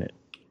tagged me in it.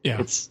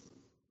 Yeah. It's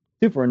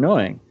super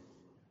annoying.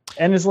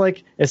 And it's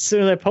as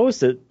soon as I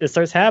post it, it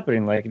starts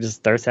happening. It just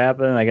starts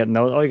happening. I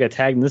you got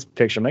tagged in this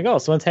picture. I'm like, oh,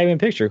 someone tagged me in a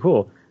picture.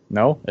 Cool.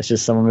 No, it's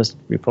just someone just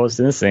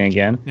reposting this thing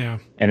again. Yeah.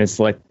 And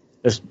it's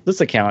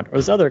this account or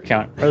this other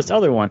account or this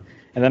other one.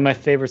 And then my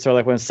favorites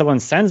are when someone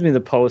sends me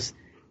the post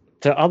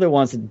to other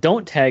ones that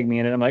don't tag me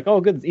in it. I'm like,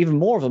 oh, good. There's even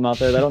more of them out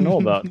there that I don't know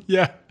about.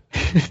 Yeah.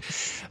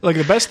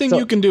 The best thing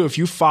you can do if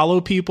you follow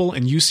people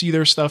and you see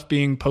their stuff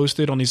being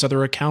posted on these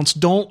other accounts,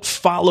 don't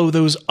follow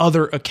those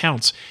other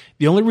accounts.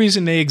 The only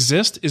reason they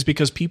exist is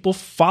because people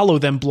follow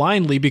them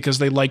blindly because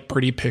they like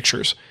pretty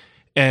pictures.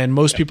 And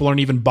most people aren't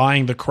even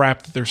buying the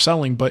crap that they're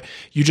selling, but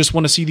you just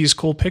want to see these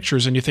cool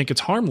pictures and you think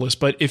it's harmless.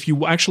 But if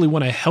you actually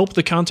want to help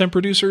the content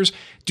producers,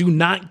 do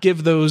not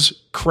give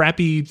those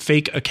crappy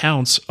fake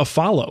accounts a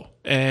follow.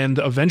 And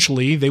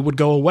eventually they would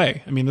go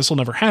away. I mean, this will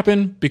never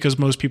happen because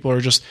most people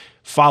are just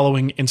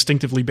following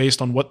instinctively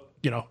based on what,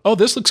 oh,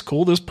 this looks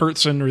cool, this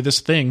person or this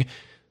thing.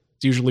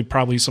 It's usually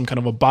probably some kind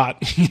of a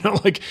bot,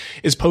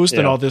 is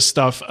posting all this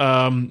stuff.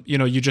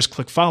 You just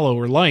click follow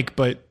or like,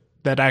 but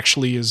that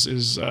actually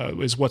is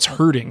what's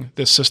hurting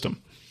this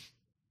system.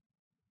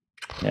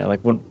 Yeah,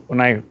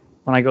 when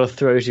I go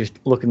through, I usually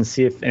look and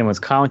see if anyone's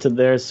commented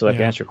there, so I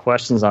can answer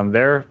questions on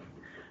their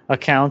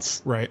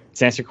accounts. Right.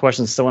 To answer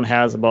questions someone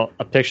has about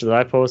a picture that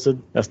I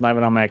posted that's not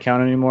even on my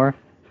account anymore.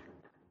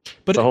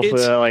 But so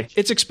hopefully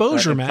it's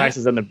exposure, man.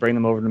 Entices them to bring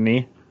them over to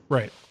me.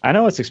 Right. I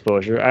know it's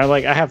exposure.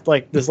 I have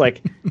this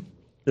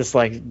this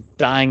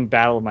dying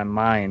battle in my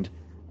mind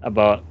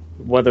about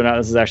whether or not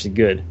this is actually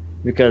good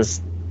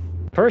because.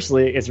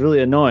 Personally, it's really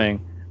annoying,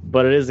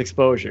 but it is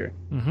exposure.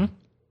 Mm-hmm.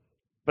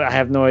 But I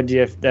have no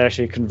idea if that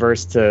actually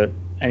converts to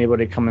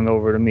anybody coming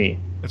over to me.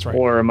 That's right.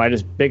 Or am I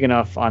just big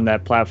enough on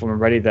that platform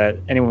already that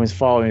anyone who's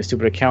following these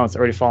stupid accounts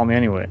already follow me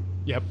anyway?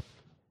 Yep.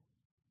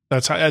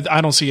 That's how,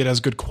 I don't see it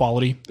as good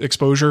quality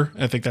exposure.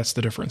 I think that's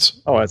the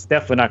difference. Oh, it's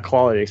definitely not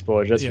quality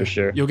exposure, that's for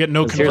sure. You'll get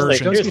no conversions.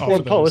 Here's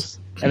 4 posts,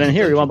 and then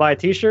here, you want to buy a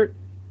t-shirt?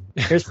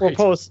 Here's 4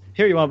 posts.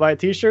 Here, you want to buy a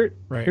t-shirt?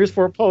 Right. Here's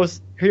 4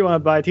 posts. Here, you want to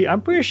buy a t-shirt.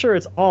 I'm pretty sure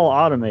it's all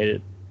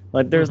automated.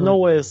 Like, there's no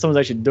way someone's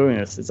actually doing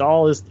this. It's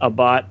all just a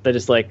bot that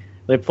just, like,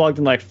 they plugged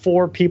in, like,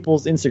 4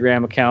 people's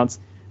Instagram accounts,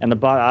 and the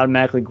bot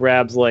automatically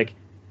grabs, like,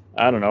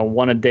 I don't know,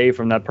 1 a day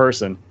from that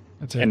person.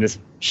 That's it. And just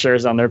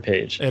shares on their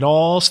page. It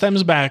all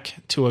stems back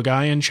to a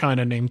guy in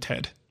China named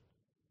Ted.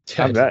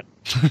 I bet.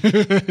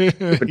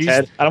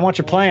 Ted, I don't want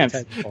your plans.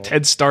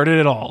 Ted started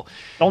it all.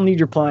 Don't need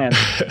your plans.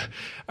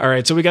 All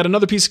right, so we got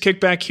another piece of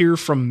kickback here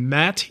from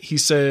Matt. He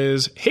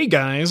says, "Hey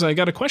guys, I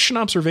got a question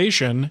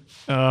observation.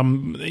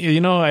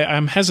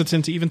 I'm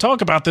hesitant to even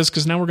talk about this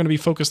because now we're going to be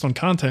focused on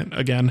content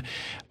again.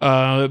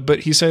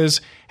 But he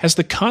says, has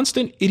the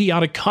constant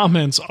idiotic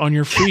comments on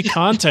your free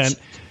content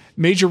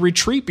made you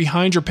retreat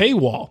behind your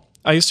paywall?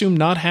 I assume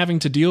not having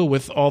to deal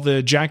with all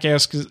the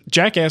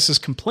jackasses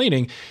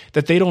complaining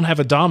that they don't have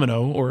a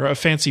domino or a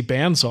fancy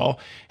bandsaw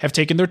have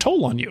taken their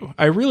toll on you.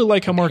 I really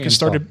like how Mark has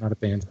started." Not a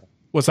bandsaw.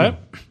 What's that?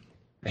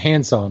 A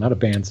handsaw, not a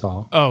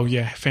bandsaw. Oh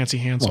yeah, fancy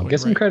handsaw. Well, get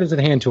some credit to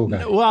the hand tool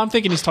guy. Well, I'm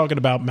thinking he's talking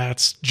about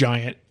Matt's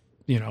giant,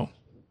 bandsaw.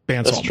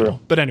 That's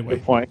true. But anyway,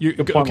 good point.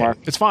 Good point, Mark.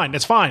 It's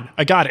fine.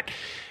 I got it.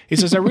 He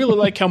says, I really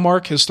like how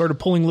Mark has started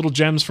pulling little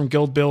gems from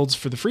guild builds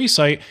for the free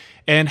site.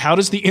 And how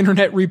does the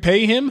internet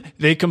repay him?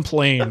 They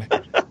complain.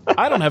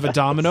 I don't have a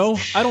domino.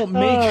 I don't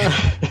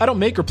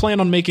make or plan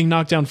on making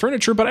knockdown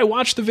furniture, but I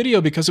watched the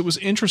video because it was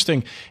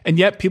interesting. And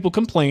yet people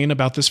complain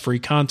about this free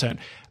content.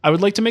 I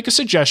would like to make a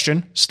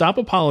suggestion. Stop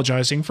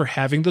apologizing for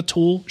having the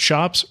tool,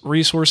 shops,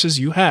 resources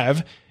you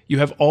have. You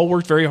have all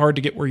worked very hard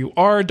to get where you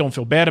are. Don't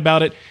feel bad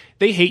about it.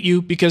 They hate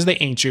you because they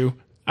ain't you.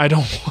 I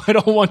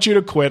don't want you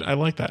to quit. I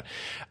like that.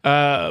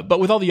 But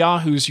with all the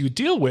yahoos you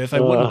deal with,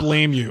 I wouldn't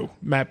blame you,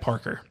 Matt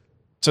Parker.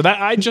 So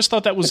that I just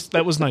thought that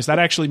was nice. That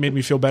actually made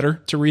me feel better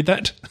to read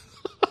that.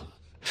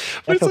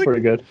 That felt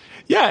pretty good.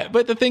 Yeah,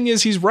 but the thing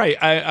is, he's right.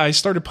 I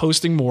started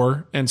posting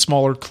more and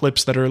smaller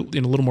clips that are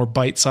in a little more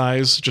bite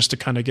size, just to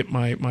kind of get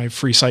my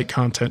free site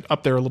content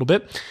up there a little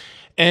bit.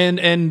 And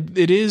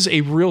it is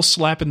a real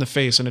slap in the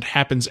face, and it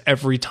happens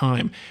every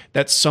time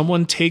that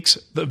someone takes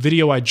the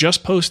video I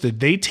just posted.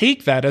 They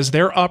take that as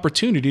their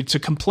opportunity to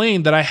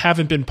complain that I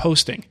haven't been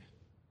posting.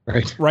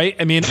 Right?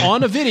 I mean,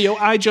 on a video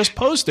I just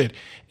posted,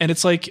 and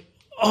it's like,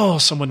 oh,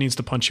 someone needs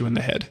to punch you in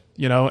the head.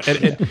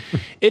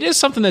 It is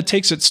something that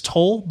takes its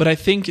toll, but I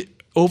think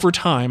over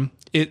time,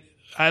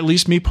 at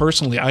least me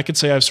personally, I could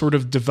say I've sort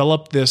of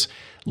developed this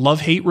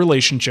love-hate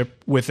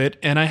relationship with it,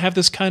 and I have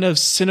this kind of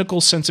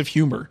cynical sense of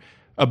humor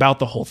about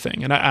the whole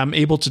thing. And I'm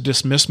able to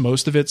dismiss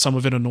most of it. Some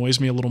of it annoys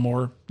me a little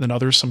more than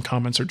others. Some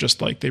comments are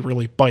just like, they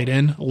really bite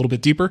in a little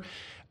bit deeper.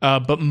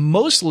 But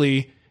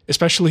mostly,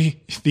 especially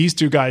these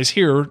two guys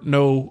here,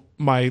 know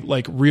my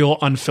like real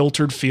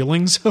unfiltered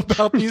feelings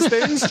about these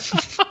things.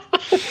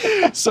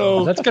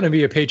 So that's going to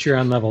be a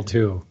Patreon level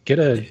too. Get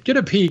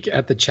a peek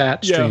at the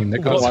chat stream that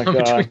goes on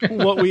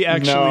between what we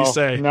actually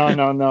say.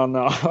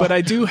 No. But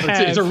I do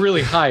have. It's a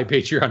really high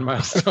Patreon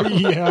milestone.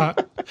 Yeah,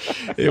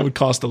 it would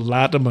cost a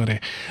lot of money.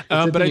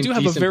 But I do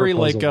have a very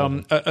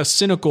a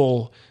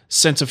cynical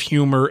sense of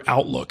humor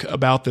outlook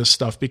about this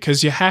stuff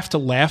because you have to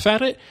laugh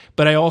at it,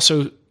 but I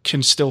also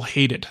can still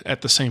hate it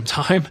at the same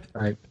time.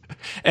 Right.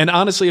 And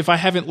honestly, if I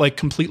haven't like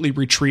completely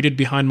retreated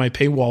behind my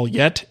paywall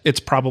yet, it's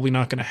probably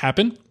not going to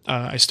happen.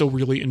 I still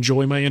really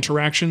enjoy my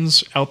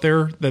interactions out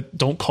there that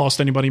don't cost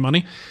anybody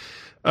money.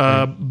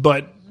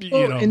 But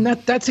and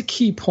that's a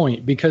key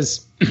point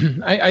because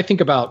I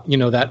think about,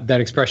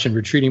 that expression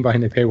retreating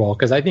behind the paywall,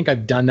 because I think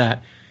I've done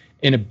that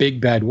in a big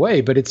bad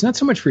way, but it's not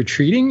so much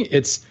retreating.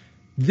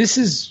 This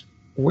is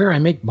where I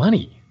make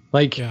money.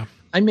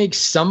 I make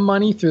some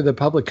money through the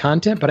public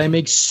content, but I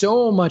make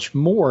so much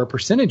more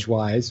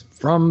percentage-wise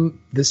from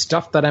the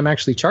stuff that I'm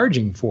actually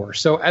charging for.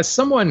 So as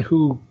someone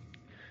who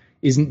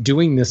isn't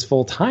doing this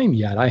full-time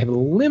yet, I have a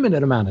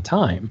limited amount of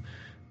time.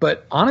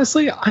 But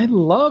honestly, I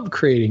love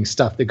creating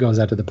stuff that goes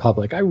out to the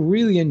public. I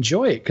really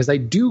enjoy it because I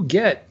do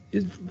get,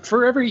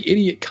 for every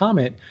idiot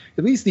comment,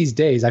 at least these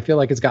days, I feel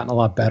like it's gotten a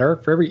lot better.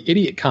 For every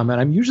idiot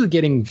comment, I'm usually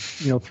getting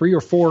 3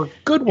 or 4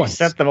 good ones.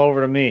 Sent them over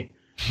to me.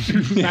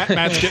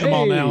 Matt's getting them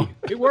all now.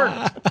 It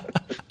worked.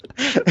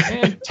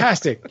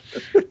 Fantastic.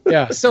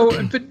 Yeah.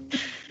 But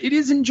it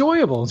is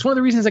enjoyable. It's one of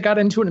the reasons I got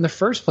into it in the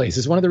first place.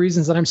 It's one of the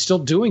reasons that I'm still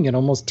doing it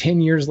almost 10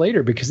 years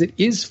later, because it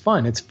is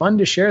fun. It's fun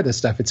to share this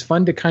stuff. It's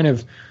fun to kind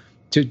of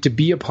to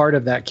be a part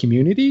of that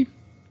community.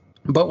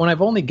 But when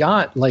I've only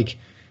got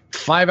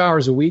 5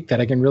 hours a week that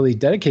I can really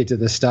dedicate to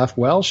this stuff,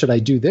 well, should I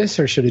do this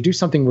or should I do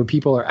something where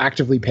people are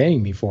actively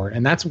paying me for it?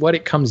 And that's what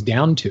it comes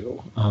down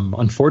to.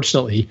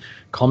 Unfortunately,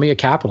 call me a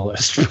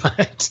capitalist,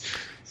 but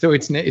so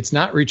it's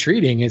not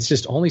retreating. It's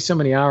just only so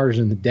many hours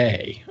in the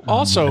day.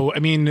 Also, I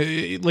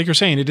mean, like you're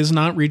saying, it is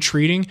not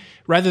retreating.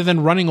 Rather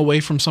than running away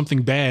from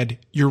something bad,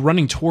 you're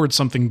running towards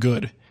something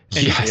good.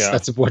 And Yes,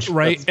 that's what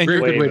right. That's And a very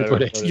your, good way to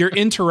put it. your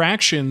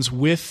interactions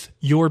with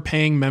your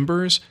paying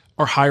members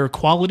are higher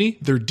quality.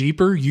 They're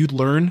deeper. You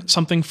learn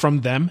something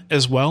from them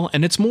as well.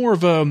 And it's more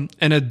of an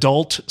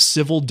adult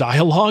civil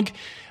dialogue,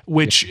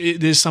 which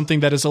is something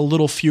that is a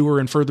little fewer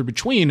and further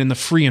between in the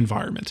free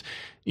environment.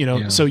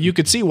 So you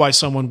could see why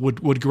someone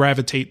would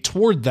gravitate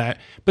toward that.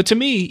 But to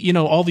me,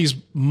 all these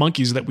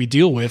monkeys that we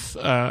deal with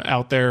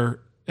out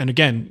there, and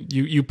again,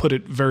 you put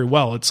it very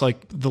well. It's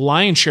like the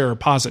lion's share are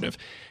positive.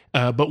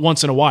 But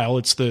once in a while,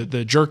 it's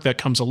the jerk that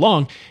comes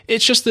along.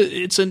 It's just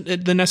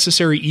the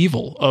necessary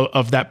evil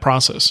of that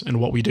process and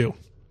what we do.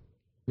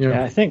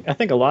 Yeah, I think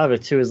a lot of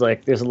it too is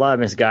like there's a lot of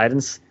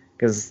misguidance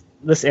because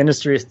this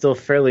industry is still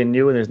fairly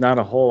new and there's not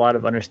a whole lot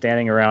of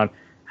understanding around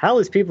how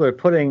these people are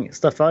putting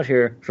stuff out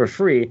here for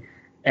free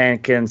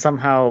and can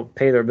somehow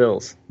pay their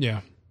bills.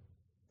 Yeah.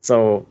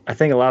 So I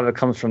think a lot of it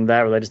comes from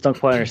that, where they just don't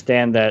quite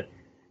understand that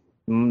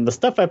the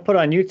stuff I put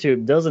on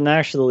YouTube doesn't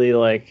actually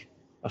like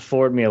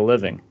afford me a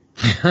living.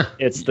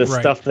 It's the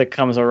stuff that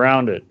comes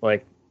around it,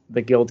 like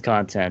the guild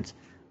content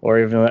or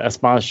even a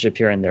sponsorship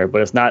here and there,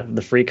 but it's not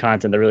the free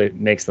content that really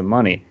makes the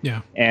money.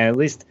 Yeah. And at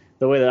least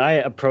the way that I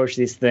approach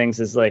these things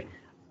is like,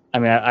 I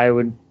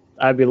mean,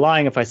 I'd be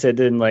lying if I said it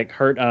didn't like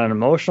hurt on an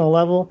emotional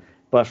level,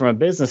 but from a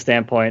business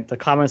standpoint, the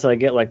comments that I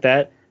get like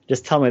that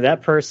just tell me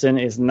that person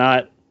is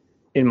not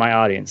in my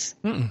audience.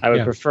 I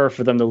would prefer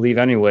for them to leave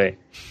anyway.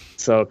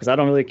 So, because I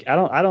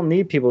don't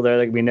need people there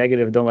that can be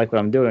negative, don't like what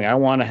I'm doing. I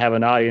want to have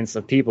an audience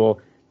of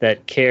people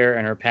that care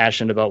and are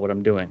passionate about what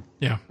I'm doing.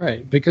 Yeah.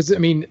 Right. Because, I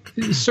mean,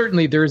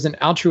 certainly there's an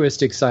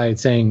altruistic side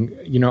saying,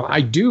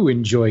 I do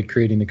enjoy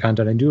creating the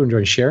content. I do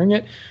enjoy sharing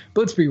it.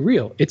 But let's be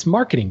real. It's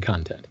marketing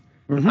content.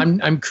 Mm-hmm.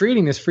 I'm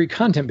creating this free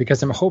content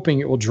because I'm hoping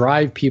it will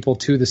drive people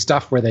to the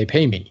stuff where they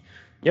pay me.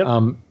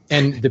 Yep.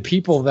 And the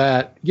people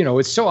that,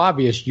 it's so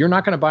obvious you're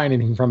not going to buy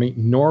anything from me,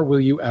 nor will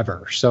you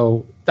ever.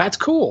 So that's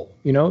cool.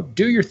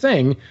 Do your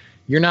thing.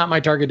 You're not my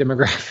target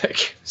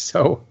demographic.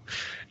 So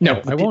no,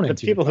 I won't. The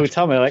people who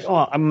tell me like,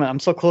 oh, I'm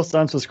so close to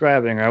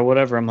unsubscribing or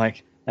whatever. I'm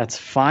like, that's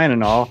fine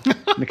and all,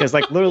 because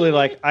like literally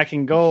like I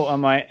can go on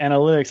my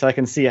analytics. I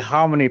can see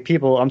how many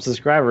people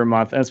unsubscribe every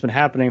month. And it's been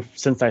happening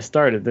since I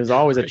started. There's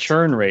always a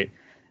churn rate.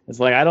 It's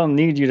like, I don't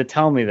need you to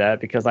tell me that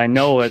because I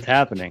know what's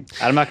happening.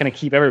 I'm not going to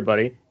keep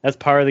everybody. That's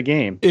part of the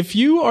game. If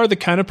you are the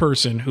kind of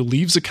person who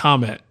leaves a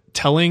comment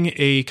telling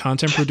a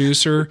content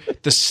producer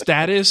the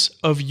status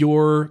of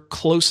your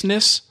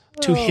closeness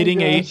to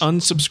hitting a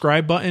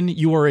unsubscribe button,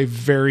 you are a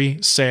very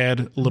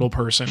sad little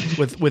person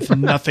with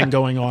nothing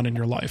going on in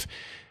your life.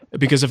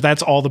 Because if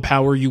that's all the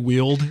power you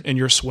wield and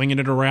you're swinging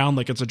it around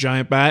like it's a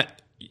giant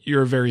bat,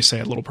 you're a very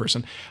sad little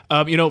person.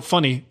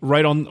 Funny,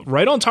 right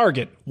on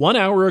target, 1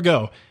 hour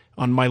ago,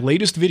 on my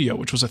latest video,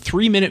 which was a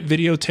 3-minute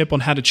video tip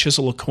on how to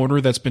chisel a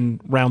corner that's been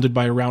rounded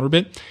by a rounder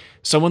bit,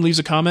 someone leaves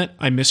a comment,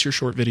 I miss your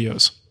short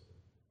videos.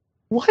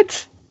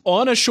 What?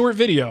 On a short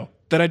video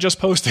that I just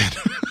posted.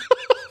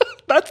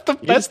 That's the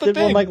did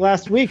thing. One like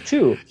last week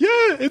too.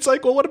 Yeah, it's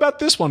like, well, what about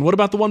this one? What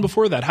about the one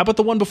before that? How about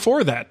the one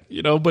before that?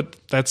 But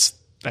that's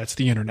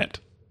the internet.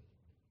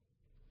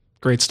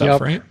 Great stuff,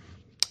 right?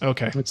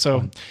 Okay,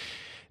 so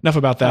enough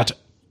about that.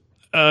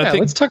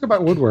 Let's talk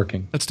about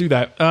woodworking. Let's do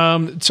that.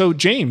 So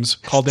James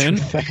called in.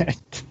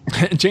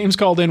 James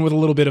called in with a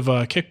little bit of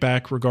a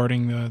kickback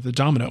regarding the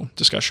domino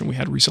discussion we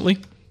had recently.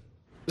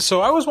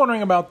 So I was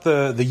wondering about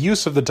the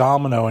use of the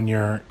domino in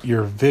your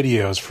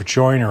videos for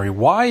joinery.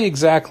 Why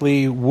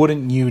exactly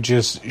wouldn't you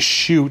just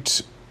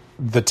shoot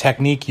the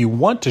technique you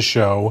want to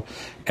show,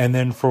 and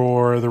then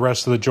for the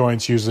rest of the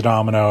joints use the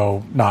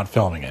domino, not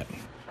filming it?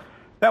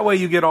 That way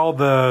you get all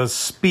the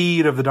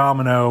speed of the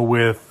domino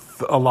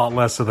with a lot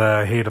less of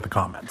the hate of the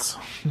comments.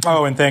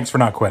 Oh, and thanks for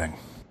not quitting.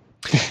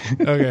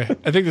 Okay.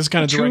 I think this is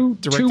kind of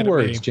directed two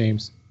words, at me.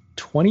 James.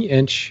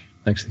 20-inch,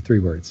 actually 3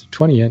 words.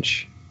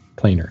 20-inch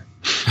planer.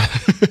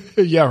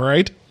 Yeah,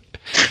 right.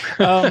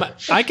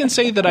 I can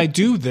say that I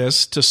do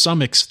this to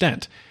some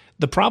extent.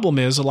 The problem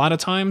is a lot of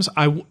times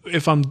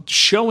if I'm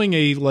showing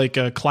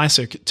a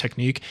classic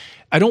technique,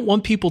 I don't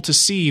want people to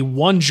see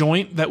one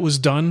joint that was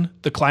done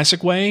the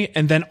classic way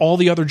and then all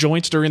the other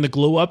joints during the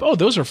glue up. Oh,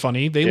 those are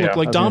funny. They look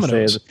like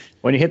dominoes.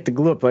 When you hit the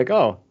glue up, like,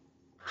 oh,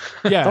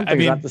 yeah,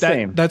 something's not the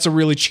same. That's a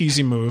really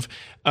cheesy move.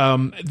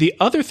 The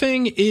other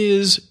thing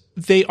is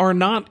they are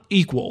not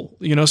equal,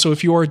 so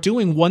if you are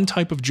doing one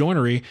type of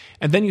joinery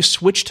and then you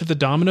switch to the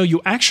domino,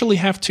 you actually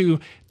have to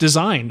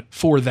design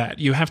for that.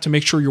 You have to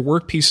make sure your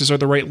work pieces are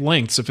the right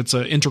lengths if it's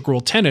an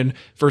integral tenon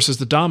versus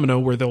the domino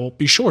where they'll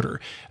be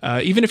shorter.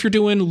 Even if you're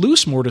doing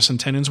loose mortise and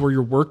tenons where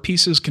your work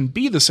pieces can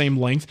be the same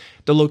length,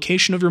 the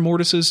location of your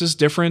mortises is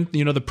different,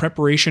 the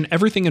preparation,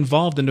 everything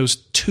involved in those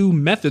two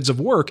methods of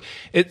work.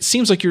 It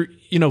seems like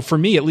for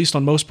me, at least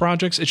on most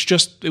projects,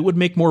 it would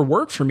make more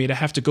work for me to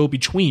have to go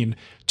between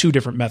two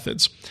different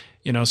methods.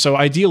 So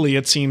ideally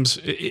it seems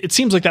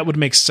like that would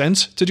make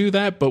sense to do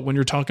that. But when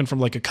you're talking from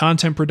like a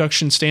content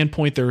production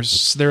standpoint, there's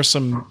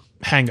some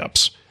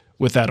hangups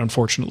with that,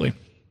 unfortunately.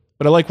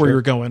 But I like where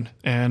you're going,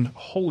 and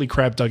holy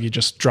crap, Dougie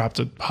just dropped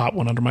a hot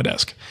one under my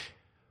desk.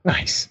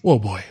 Nice. Whoa,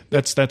 boy,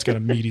 that's got a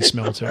meaty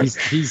smell to it.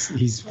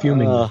 He's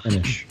fuming the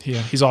finish.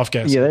 Yeah, he's off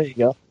gas. Yeah, there you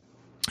go.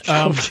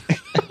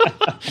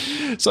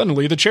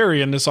 Suddenly, the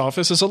cherry in this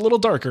office is a little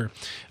darker.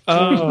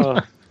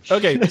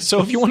 Okay,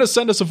 so if you want to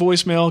send us a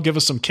voicemail, give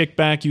us some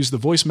kickback, use the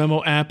voice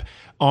memo app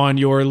on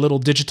your little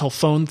digital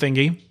phone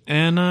thingy,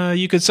 and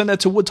you could send that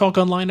to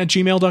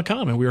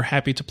woodtalkonline@gmail.com, and we are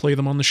happy to play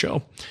them on the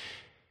show.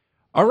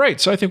 All right,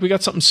 so I think we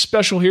got something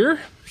special here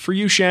for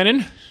you,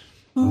 Shannon.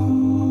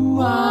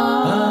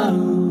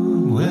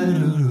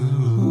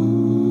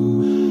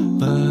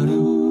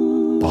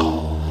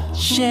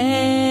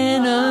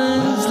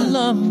 Shannon's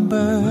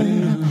Lumber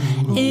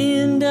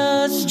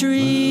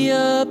Industry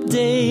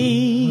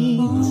Update.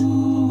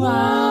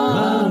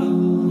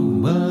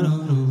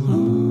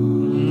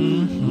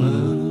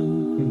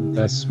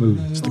 That's smooth.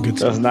 It's the good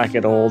Does stuff. not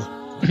get old.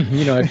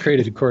 You know, I've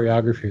created a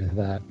choreography of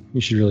that.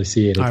 You should really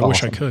see it. It's I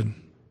wish I awesome. could.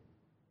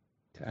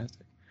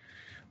 Fantastic.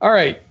 All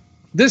right.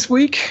 This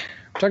week,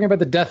 we're talking about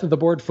the death of the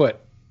board foot.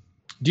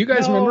 Do you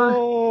guys remember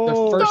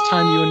the first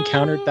time you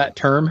encountered that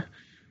term,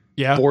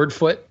 Yeah. board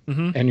foot?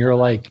 And you're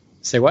like,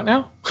 say what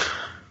now?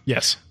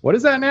 Yes. What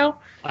is that now?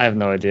 I have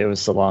no idea. It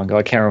was so long ago.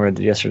 I can't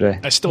remember it yesterday.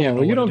 I still Yeah, don't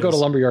know well, you what don't it go to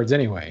is. lumber yards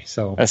anyway.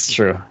 So, That's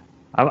true.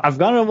 I've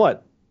gone to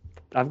what?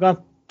 I've gone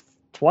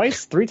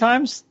twice, 3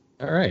 times.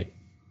 all right.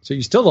 So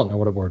you still don't know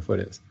what a board foot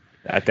is.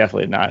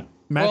 Definitely not.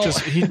 Matt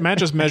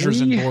just measures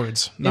in We,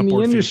 boards, not in the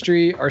board feet.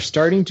 industry, are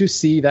starting to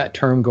see that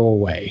term go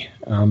away.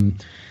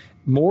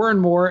 More and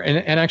more,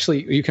 and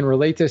actually you can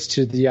relate this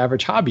to the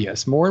average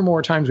hobbyist. More and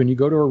more times when you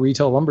go to a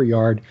retail lumber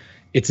yard,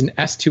 it's an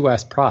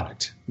S2S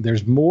product.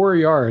 There's more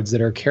yards that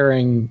are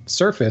carrying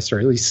surface or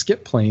at least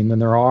skip plane than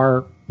there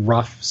are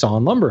rough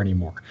sawn lumber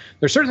anymore.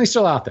 They're certainly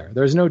still out there.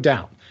 There's no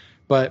doubt.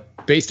 But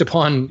based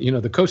upon,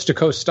 the coast to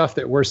coast stuff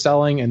that we're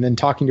selling and then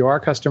talking to our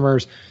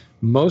customers,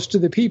 most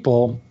of the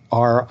people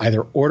are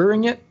either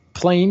ordering it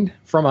planed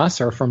from us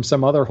or from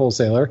some other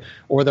wholesaler,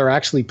 or they're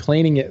actually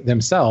planing it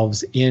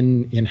themselves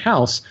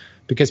in-house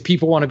because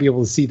people want to be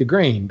able to see the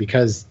grain,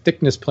 because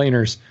thickness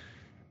planers.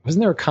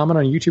 Wasn't there a comment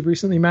on YouTube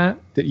recently, Matt,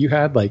 that you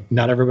had, like,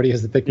 not everybody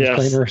has a thickness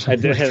planer or Yes, I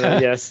something did like have that?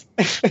 it. Yes.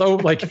 So,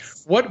 like,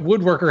 what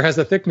woodworker has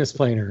a thickness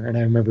planer? And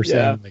I remember saying,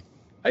 Yeah. like,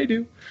 I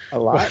do. A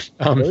lot.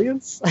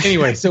 Millions.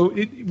 Anyway, so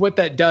what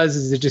that does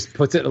is it just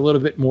puts it a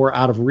little bit more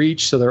out of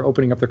reach. So they're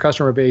opening up their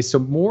customer base. So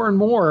more and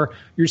more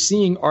you're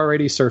seeing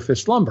already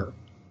surfaced lumber.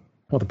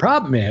 Well, the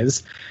problem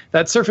is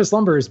that surface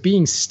lumber is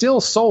being still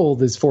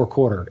sold as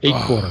 4/4,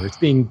 8/4. It's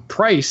being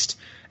priced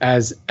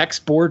as X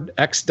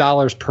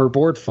dollars per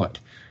board foot.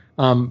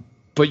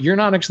 But you're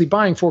not actually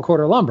buying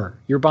 4/4 lumber.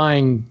 You're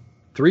buying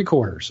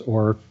 3/4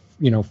 or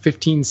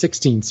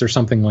 15/16 or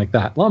something like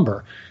that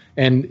lumber.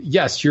 And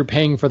yes, you're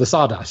paying for the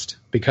sawdust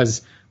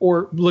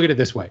or look at it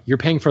this way, you're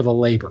paying for the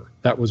labor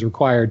that was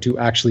required to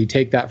actually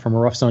take that from a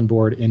rough sawn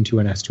board into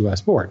an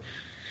S2S board.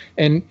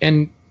 And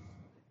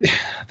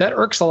that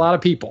irks a lot of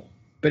people.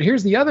 But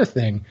here's the other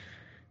thing.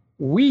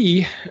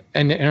 We,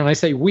 and when I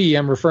say we,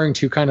 I'm referring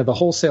to kind of the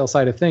wholesale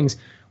side of things.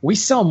 We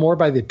sell more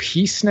by the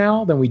piece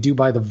now than we do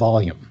by the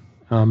volume.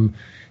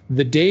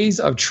 The days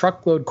of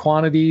truckload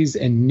quantities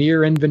and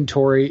near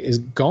inventory is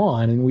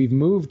gone, and we've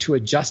moved to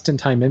a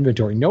just-in-time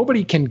inventory.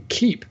 Nobody can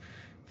keep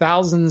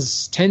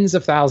thousands, tens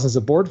of thousands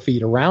of board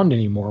feet around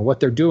anymore.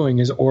 What they're doing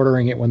is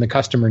ordering it when the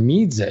customer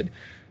needs it.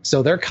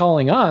 So they're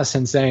calling us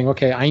and saying,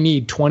 okay, I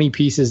need 20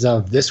 pieces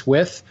of this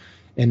width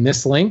and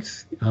this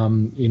length,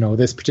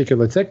 this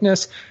particular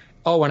thickness.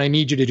 Oh, and I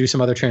need you to do some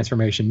other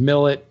transformation,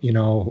 millet,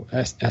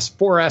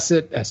 S4S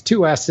it,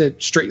 S2S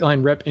it, straight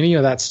line rip, any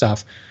of that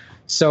stuff.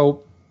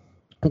 So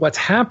what's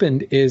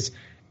happened is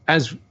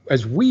as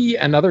we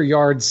and other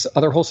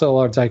wholesale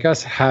yards like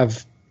us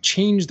have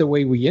changed the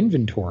way we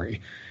inventory,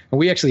 and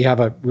we actually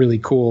have a really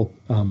cool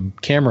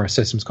camera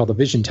system. It's called the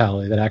Vision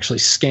Tally that actually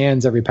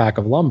scans every pack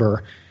of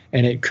lumber,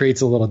 and it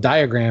creates a little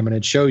diagram, and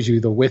it shows you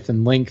the width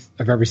and length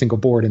of every single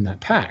board in that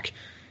pack.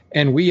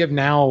 And we have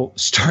now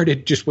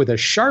started just with a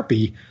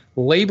Sharpie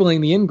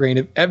labeling the end grain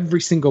of every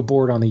single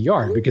board on the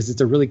yard, because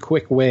it's a really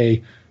quick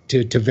way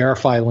to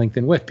verify length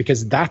and width,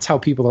 because that's how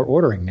people are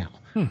ordering now.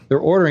 They're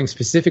ordering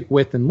specific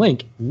width and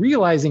length,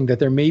 realizing that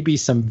there may be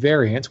some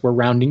variance. We're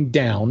rounding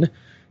down.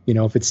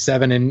 If it's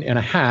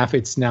 7.5,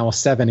 it's now a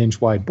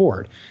 7-inch wide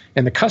board.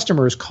 And the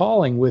customer is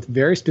calling with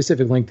very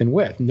specific length and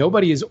width.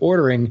 Nobody is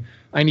ordering,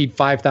 I need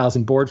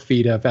 5,000 board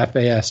feet of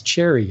FAS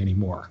cherry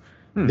anymore.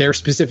 They're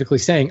specifically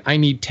saying, I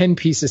need 10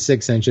 pieces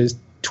 6 inches,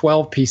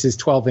 12 pieces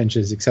 12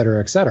 inches, et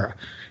cetera, et cetera.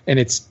 And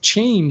it's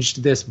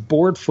changed this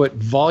board foot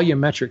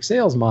volumetric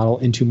sales model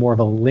into more of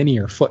a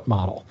linear foot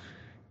model.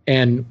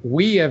 And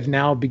we have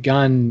now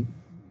begun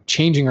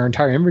changing our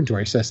entire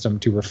inventory system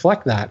to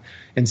reflect that.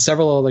 And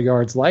several other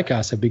yards like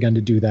us have begun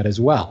to do that as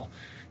well.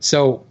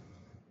 So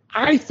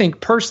I think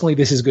personally,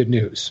 this is good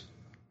news.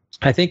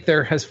 I think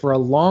there has for a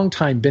long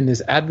time been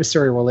this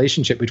adversarial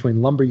relationship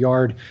between lumber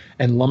yard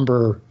and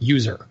lumber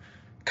user.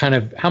 kind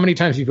of how many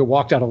times you've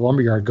walked out of a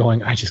lumberyard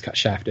going, I just got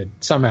shafted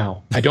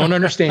somehow. I don't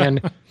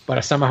understand,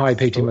 but somehow I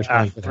pay too much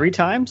money for that. 3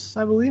 times,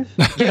 I believe.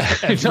 Yeah,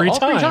 Every all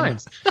time. 3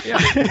 times.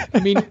 Yeah. I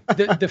mean,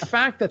 the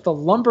fact that the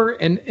lumber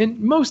and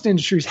most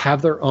industries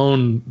have their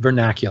own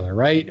vernacular,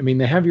 right? I mean,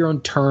 they have your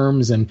own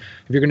terms, and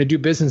if you're going to do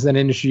business in that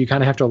industry, you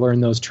kind of have to learn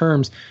those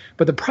terms.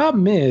 But the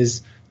problem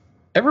is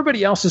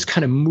everybody else has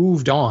kind of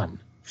moved on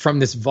from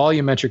this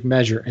volumetric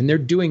measure, and they're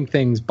doing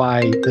things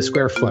by the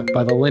square foot,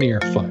 by the linear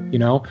foot,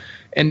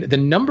 and the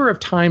number of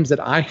times that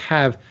I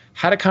have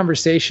had a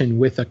conversation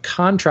with a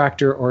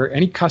contractor or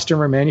any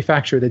customer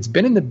manufacturer that's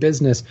been in the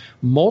business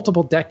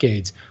multiple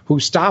decades who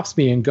stops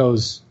me and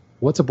goes,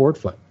 what's a board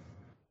foot?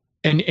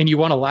 And you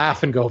want to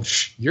laugh and go,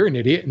 you're an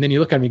idiot. And then you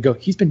look at me and go,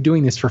 he's been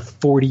doing this for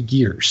 40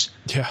 years.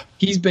 Yeah.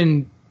 He's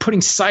been putting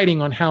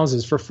siding on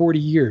houses for 40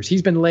 years.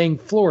 He's been laying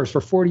floors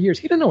for 40 years.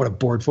 He doesn't know what a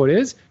board foot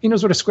is. He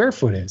knows what a square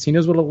foot is. He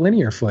knows what a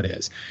linear foot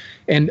is.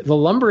 And the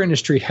lumber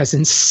industry has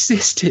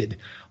insisted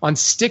on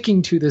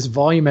sticking to this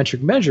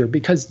volumetric measure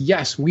because,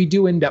 yes, we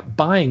do end up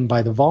buying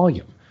by the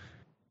volume.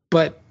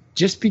 But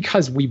just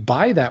because we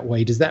buy that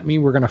way, does that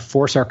mean we're going to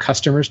force our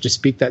customers to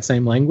speak that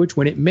same language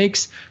when it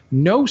makes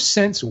no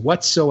sense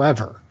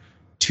whatsoever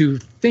to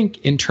think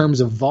in terms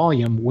of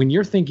volume when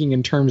you're thinking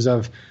in terms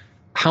of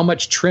how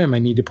much trim I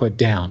need to put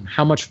down,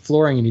 how much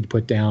flooring I need to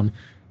put down,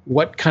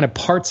 what kind of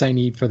parts I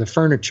need for the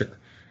furniture.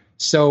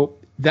 So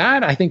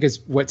that, I think,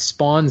 is what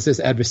spawns this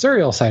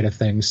adversarial side of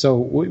things. So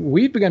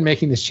we've begun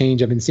making this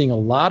change. I've been seeing a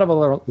lot of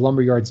other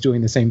lumber yards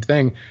doing the same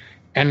thing.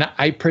 And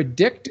I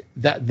predict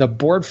that the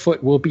board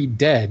foot will be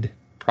dead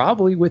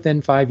probably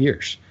within 5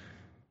 years.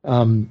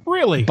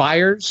 Really?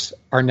 Buyers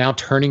are now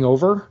turning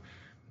over.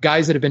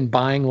 Guys that have been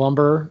buying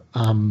lumber,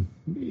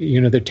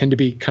 they tend to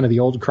be kind of the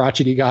old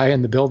crotchety guy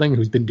in the building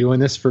who's been doing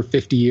this for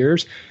 50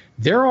 years.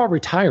 They're all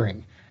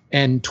retiring,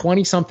 and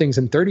 20-somethings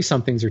and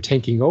 30-somethings are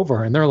taking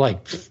over, and they're like,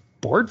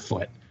 board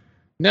foot?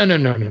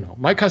 No.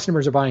 My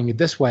customers are buying it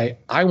this way.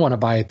 I want to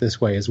buy it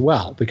this way as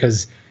well,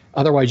 because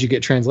otherwise you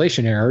get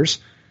translation errors,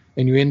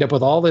 and you end up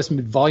with all this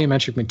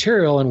volumetric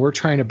material, and we're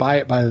trying to buy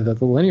it by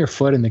the linear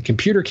foot, and the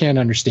computer can't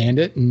understand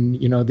it, and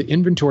the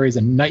inventory is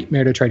a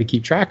nightmare to try to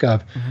keep track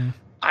of. Mm-hmm.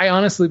 I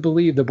honestly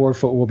believe the board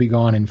foot will be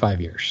gone in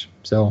 5 years.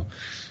 So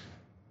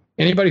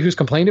anybody who's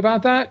complained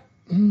about that,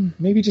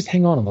 maybe just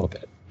hang on a little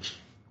bit.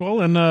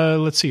 Well, and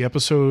let's see,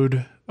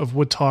 episode of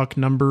Wood Talk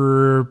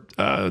number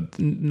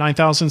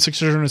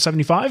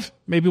 9,675.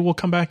 Maybe we'll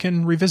come back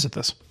and revisit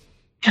this.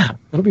 Yeah,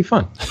 it'll be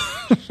fun.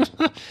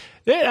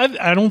 Yeah,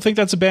 I don't think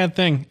that's a bad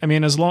thing. I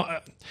mean, the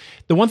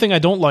one thing I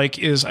don't like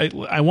is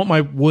I want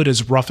my wood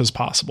as rough as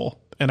possible,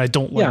 and I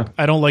don't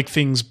like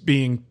things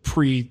being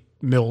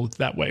pre-milled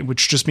that way,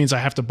 which just means I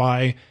have to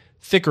buy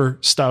thicker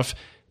stuff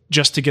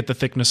just to get the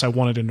thickness I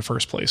wanted in the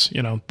first place.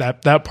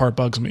 That part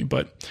bugs me.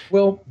 But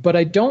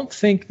I don't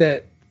think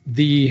that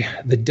the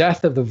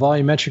death of the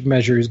volumetric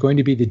measure is going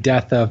to be the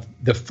death of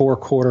the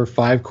 4/4,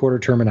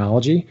 5/4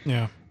 terminology.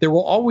 Yeah, there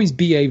will always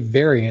be a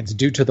variance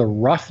due to the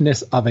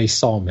roughness of a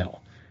sawmill.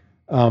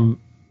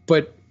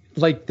 But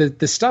like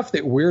the stuff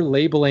that we're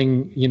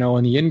labeling,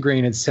 in the end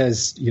grain, it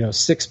says,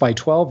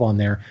 6x12 on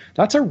there.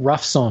 That's a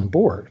rough sawn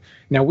board.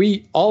 Now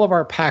all of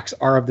our packs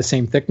are of the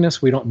same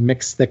thickness. We don't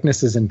mix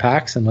thicknesses in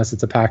packs unless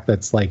it's a pack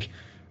that's like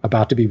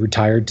about to be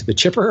retired to the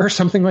chipper or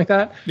something like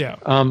that. Yeah.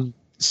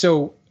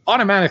 So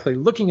automatically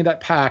looking at that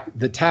pack,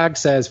 the tag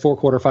says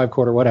 4/4,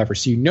 5/4, whatever.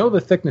 So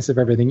the thickness of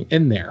everything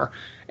in there,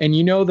 and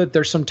that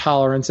there's some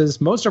tolerances.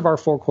 Most of our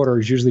 4/4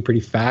 is usually pretty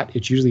fat.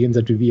 It usually ends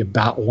up to be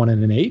about 1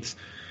 1/8,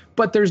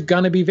 but there's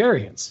gonna be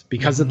variance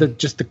because of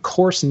the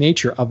coarse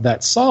nature of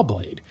that saw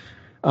blade.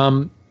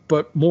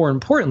 But more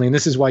importantly, and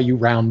this is why you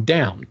round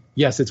down.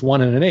 Yes, it's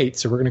 1 1/8,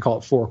 so we're going to call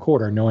it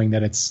 4/4, knowing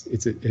that it's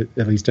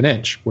at least an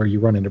inch. Where you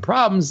run into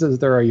problems is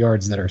there are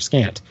yards that are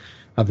scant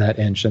of that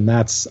inch, and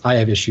I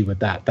have issue with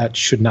that. That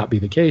should not be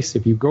the case.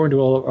 If you go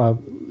into a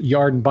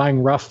yard and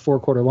buying rough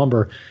 4/4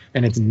 lumber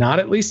and it's not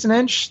at least an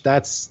inch,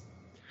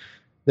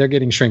 they're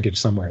getting shrinkage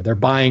somewhere. They're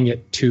buying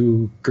it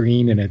too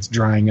green and it's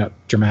drying up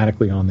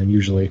dramatically on them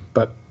usually.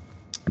 But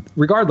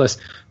regardless,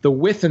 the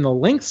width and the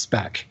length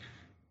spec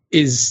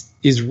is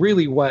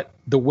really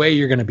the way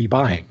you're going to be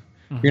buying.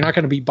 Mm-hmm. You're not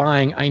going to be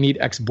buying, I need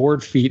X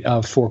board feet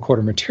of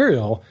 4/4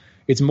 material.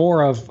 It's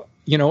more of,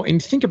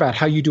 and think about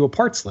how you do a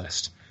parts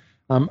list.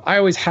 I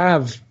always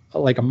have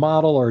like a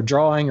model or a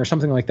drawing or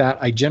something like that.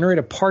 I generate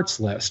a parts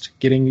list,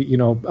 getting,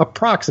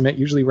 approximate,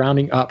 usually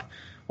rounding up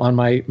on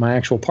my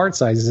actual part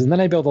sizes. And then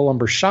I build a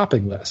lumber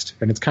shopping list,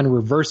 and it's kind of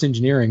reverse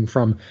engineering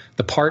from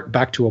the part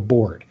back to a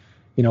board.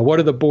 What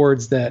are the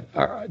boards that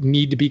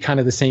need to be kind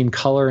of the same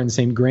color and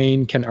same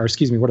grain?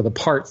 What are the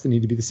parts that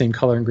need to be the same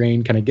color and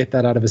grain? Can I get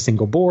that out of a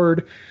single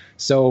board?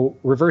 So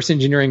reverse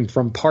engineering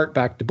from part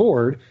back to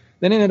board,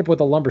 then I ended up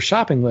with a lumber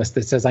shopping list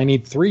that says I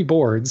need 3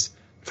 boards,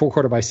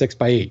 4/4 by 6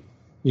 by 8.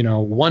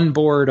 1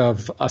 board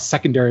of a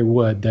secondary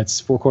wood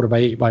that's 4/4 by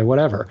 8 by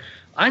whatever.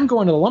 I'm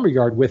going to the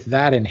lumberyard with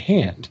that in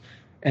hand,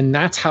 and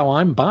that's how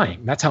I'm buying.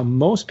 That's how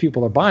most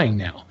people are buying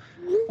now.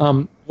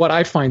 What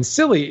I find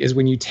silly is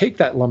when you take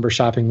that lumber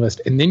shopping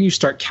list and then you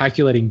start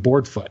calculating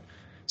board foot.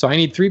 So I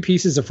need 3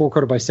 pieces of 4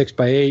 quarter by 6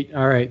 by 8.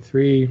 All right,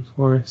 3,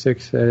 4,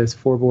 6, that is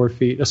 4 board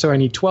feet. So I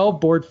need 12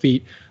 board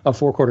feet of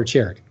 4 quarter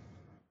cherry.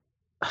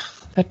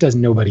 That does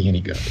nobody any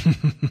good.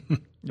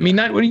 I mean,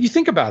 when you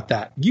think about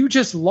that, you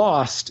just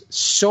lost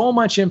so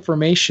much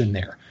information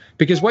there,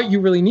 because what you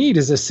really need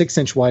is a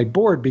 6-inch wide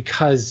board,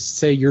 because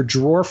say your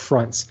drawer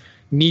fronts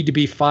need to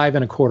be 5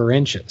 1/4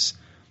 inches.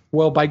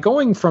 Well, by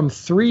going from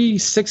 3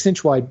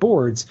 6-inch wide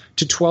boards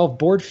to 12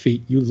 board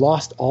feet, you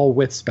lost all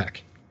width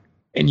spec.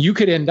 And you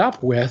could end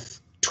up with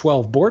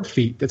 12 board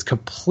feet that's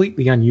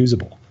completely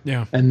unusable.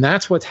 Yeah. And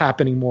that's what's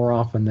happening more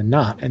often than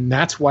not. And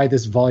that's why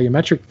this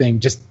volumetric thing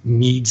just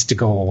needs to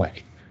go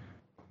away.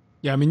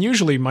 Yeah, I mean,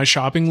 usually my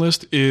shopping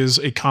list is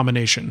a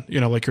combination,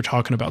 like you're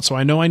talking about. So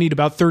I know I need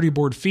about 30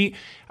 board feet.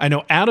 I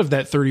know out of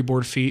that 30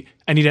 board feet,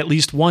 I need at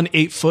least one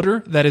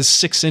 8-footer that is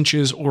 6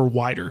 inches or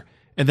wider.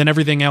 And then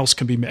everything else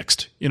can be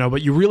mixed,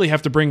 but you really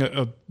have to bring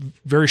a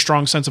very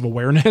strong sense of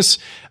awareness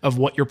of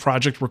what your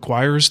project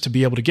requires to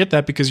be able to get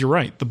that, because you're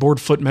right. The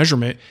board foot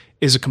measurement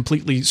is a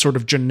completely sort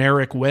of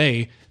generic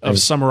way of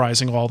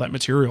summarizing all that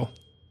material.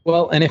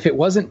 Well, and if it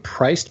wasn't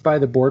priced by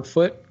the board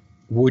foot,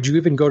 would you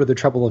even go to the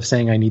trouble of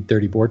saying I need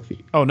 30 board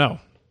feet? Oh, no.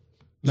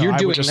 You're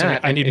doing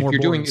that. I need more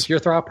boards. If your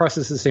thought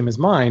process is the same as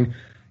mine,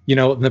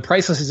 the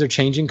price lists are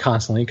changing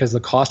constantly because the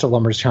cost of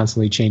lumber is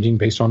constantly changing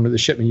based on the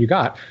shipment you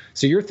got.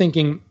 So you're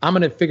thinking, I'm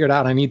going to figure it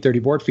out. I need 30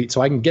 board feet.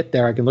 So I can get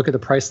there. I can look at the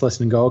price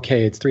list and go,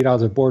 okay, it's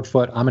 $3 a board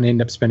foot. I'm going to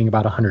end up spending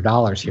about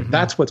 $100 here. Mm-hmm.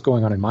 That's what's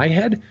going on in my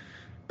head.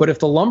 But if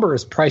the lumber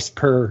is priced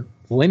per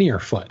linear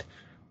foot,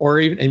 or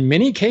even in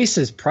many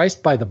cases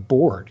priced by the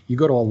board, you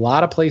go to a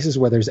lot of places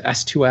where there's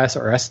S2S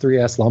or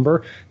S3S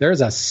lumber,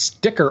 there's a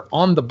sticker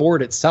on the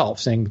board itself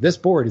saying this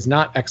board is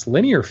not X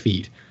linear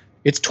feet.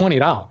 It's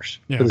 $20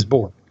 for this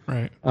board.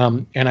 Right.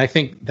 And I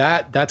think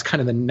that's kind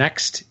of the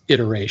next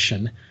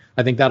iteration.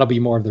 I think that'll be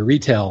more of the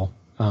retail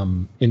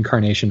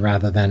incarnation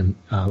rather than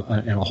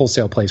in a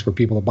wholesale place where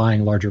people are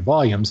buying larger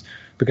volumes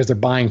because they're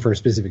buying for a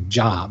specific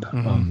job,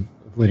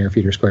 linear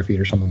feet or square feet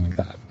or something like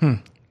that.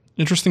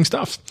 Interesting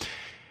stuff.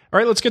 All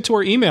right, let's get to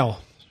our email.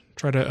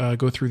 Try to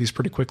go through these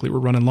pretty quickly. We're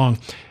running long.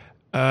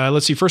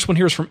 Let's see. First one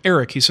here is from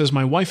Eric. He says,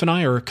 my wife and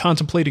I are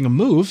contemplating a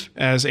move.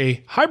 As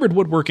a hybrid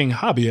woodworking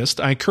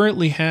hobbyist, I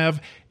currently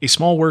have a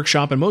small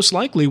workshop and most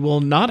likely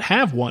will not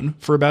have one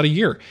for about a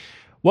year.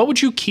 What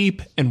would you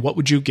keep and what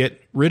would you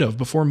get rid of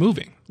before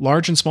moving?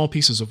 Large and small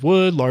pieces of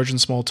wood, large and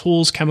small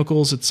tools,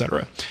 chemicals,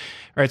 etc. All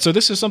right, so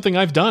this is something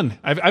I've done.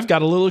 I've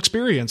got a little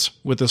experience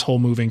with this whole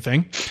moving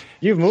thing.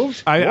 You've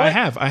moved? I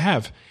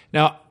have.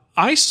 Now,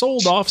 I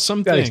sold off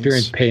some things.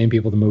 Experience paying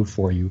people to move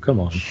for you.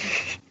 Come on.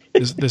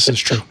 This is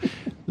true.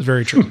 It's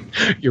very true.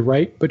 You're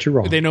right, but you're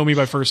wrong. They know me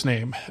by first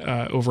name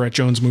over at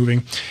Jones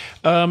Moving.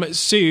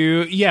 So,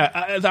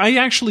 yeah, I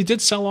actually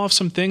did sell off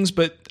some things,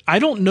 but I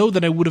don't know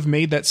that I would have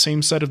made that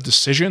same set of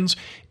decisions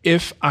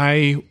if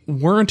I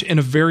weren't in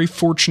a very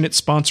fortunate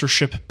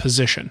sponsorship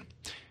position.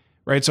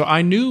 Right. So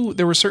I knew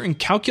there were certain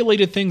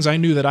calculated things I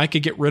knew that I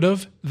could get rid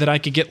of, that I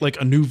could get like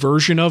a new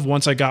version of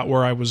once I got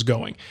where I was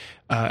going.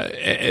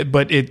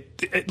 But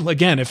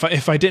again,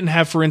 if I didn't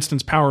have, for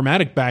instance,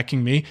 Powermatic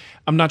backing me,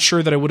 I'm not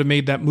sure that I would have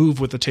made that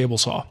move with the table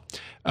saw.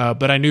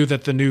 But I knew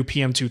that the new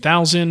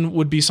PM2000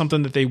 would be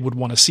something that they would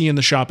want to see in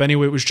the shop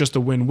anyway. It was just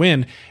a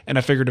win-win. And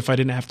I figured if I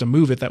didn't have to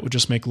move it, that would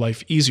just make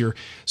life easier.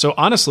 So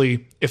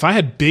honestly, if I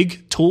had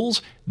big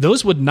tools,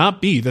 those would not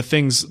be the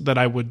things that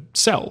I would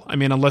sell. I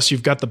mean, unless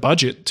you've got the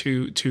budget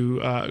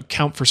to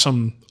count for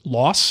some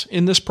loss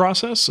in this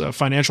process,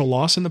 financial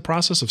loss in the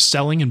process of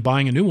selling and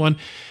buying a new one,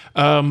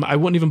 I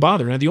wouldn't even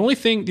bother. Now, the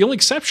only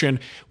exception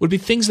would be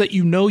things that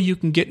you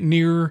can get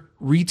near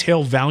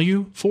retail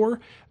value for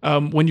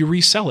when you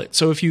resell it.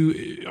 So if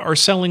you are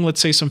selling,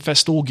 let's say, some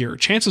Festool gear,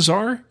 chances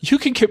are you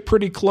can get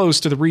pretty close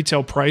to the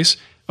retail price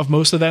of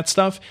most of that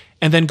stuff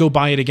and then go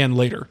buy it again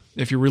later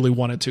if you really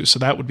wanted to. So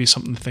that would be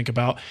something to think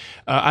about.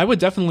 I would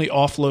definitely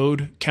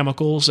offload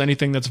chemicals,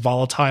 anything that's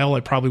volatile. I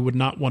probably would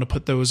not want to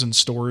put those in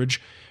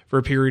storage for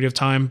a period of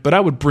time, but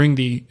I would bring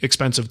the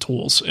expensive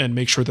tools and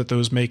make sure that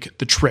those make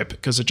the trip,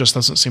 because it just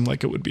doesn't seem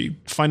like it would be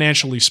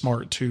financially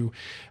smart to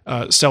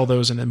sell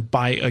those and then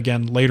buy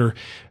again later.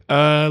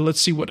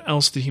 Let's see, what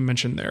else did he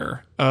mention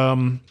there?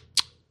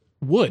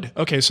 Wood.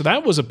 Okay, so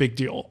that was a big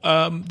deal.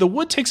 The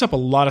wood takes up a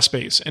lot of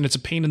space and it's a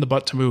pain in the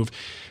butt to move.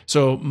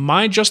 So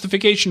my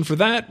justification for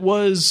that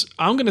was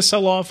I'm going to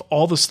sell off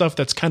all the stuff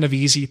that's kind of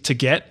easy to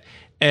get.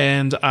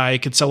 And I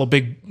could sell a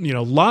big,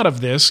 lot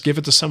of this, give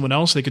it to someone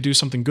else. They could do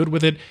something good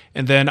with it.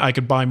 And then I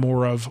could buy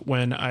more of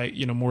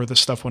more of the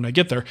stuff when I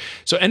get there.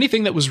 So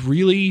anything that was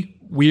really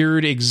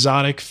weird,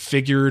 exotic,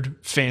 figured,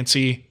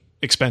 fancy,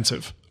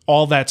 expensive,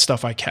 all that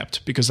stuff I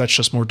kept because that's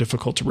just more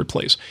difficult to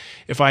replace.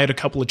 If I had a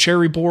couple of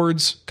cherry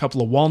boards, a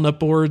couple of walnut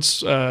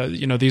boards,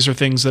 these are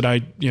things that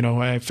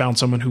I found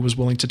someone who was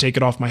willing to take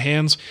it off my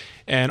hands,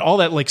 and all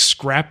that like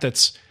scrap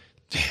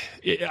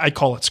I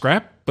call it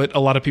scrap, but a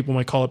lot of people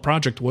might call it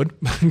project wood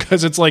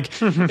because it's like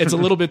it's a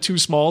little bit too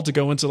small to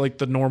go into like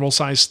the normal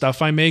size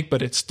stuff I make,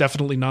 but it's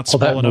definitely not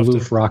small enough.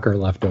 Maloof rocker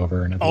left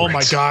over. Oh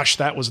my gosh,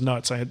 that was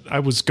nuts! I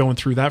was going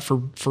through that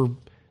for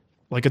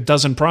like a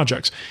dozen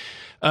projects.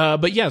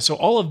 But yeah, so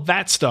all of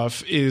that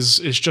stuff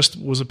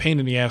was a pain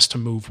in the ass to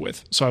move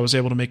with. So I was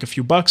able to make a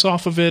few bucks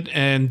off of it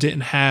and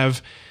didn't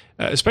have,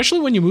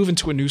 especially when you move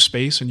into a new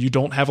space and you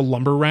don't have a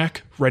lumber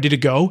rack ready to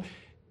go,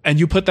 and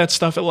you put that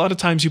stuff, a lot of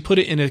times you put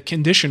it in a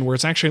condition where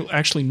it's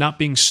actually not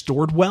being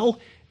stored well.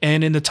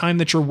 And in the time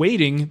that you're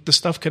waiting, the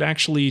stuff could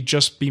actually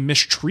just be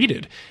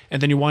mistreated.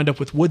 And then you wind up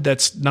with wood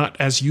that's not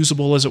as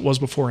usable as it was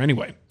before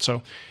anyway.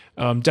 So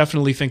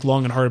definitely think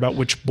long and hard about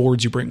which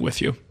boards you bring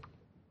with you.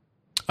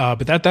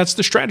 But that's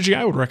the strategy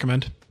I would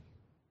recommend.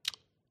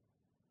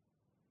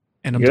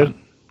 And I'm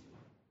done.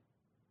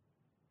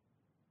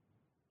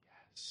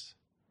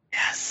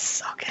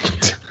 Yes.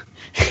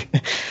 Okay.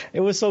 It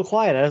was so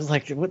quiet. I was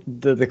like, "What?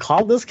 The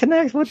call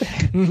disconnect? What the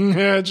heck?"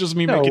 Yeah, it's just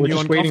me making we're you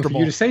just waiting uncomfortable.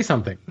 for you to say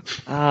something.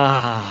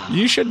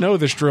 You should know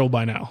this drill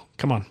by now.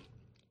 Come on.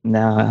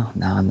 No.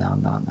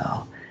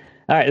 All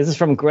right, this is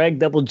from Greg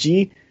Double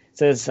G. It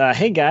says,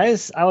 "Hey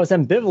guys, I was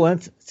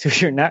ambivalent to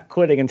your not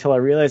quitting until I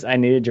realized I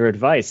needed your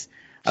advice.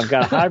 I've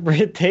got a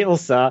hybrid table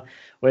saw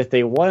with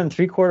a 1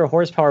 3/4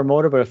 horsepower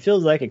motor, but it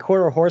feels like a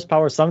 1/4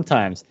 horsepower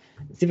sometimes.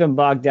 It's even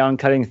bogged down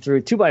cutting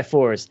through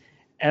 2x4s.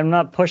 And I'm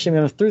not pushing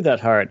them through that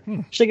hard.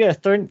 Should I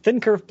get a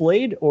thin curved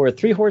blade or a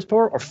 3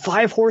 horsepower or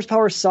 5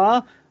 horsepower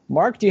saw?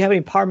 Mark, do you have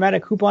any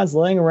Powermatic coupons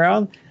laying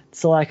around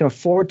so I can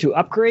afford to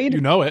upgrade?"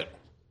 You know it.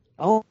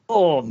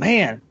 Oh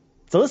man.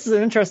 So this is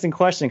an interesting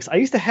question because I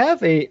used to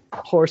have a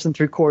 1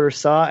 3/4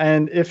 saw,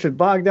 and if it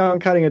bogged down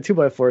cutting a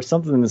 2x4,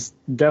 something is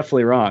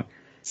definitely wrong.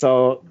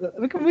 So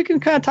we can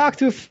kind of talk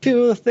to a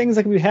few of the things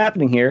that can be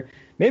happening here.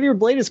 Maybe your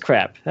blade is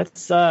crap.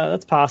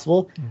 That's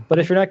possible. But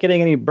if you're not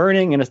getting any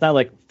burning and it's not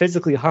like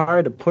physically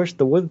hard to push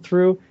the wood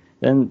through,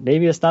 then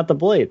maybe it's not the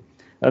blade.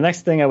 The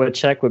next thing I would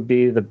check would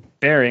be the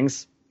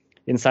bearings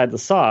inside the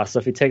saw. So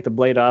if you take the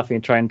blade off and you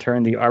try and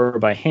turn the arbor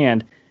by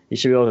hand, you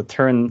should be able to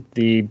turn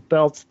the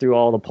belt through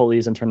all the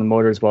pulleys and turn the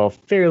motor as well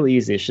fairly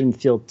easy. It shouldn't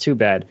feel too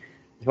bad.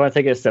 If you want to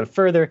take it a step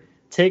further,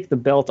 take the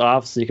belt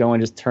off so you can only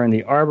just turn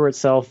the arbor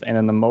itself and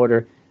then the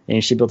motor, and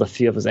you should be able to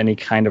feel if there's any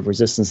kind of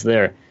resistance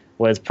there.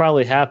 What's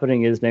probably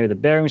happening is maybe the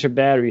bearings are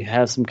bad or you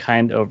have some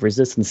kind of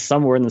resistance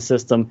somewhere in the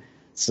system,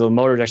 so the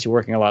motor is actually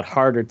working a lot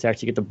harder to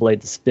actually get the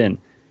blade to spin.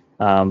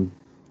 On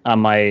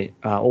my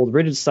old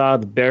rigid saw,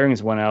 the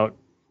bearings went out.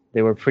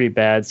 They were pretty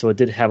bad, so it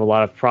did have a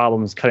lot of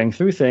problems cutting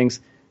through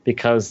things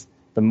because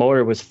the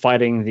motor was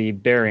fighting the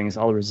bearings,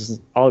 all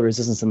the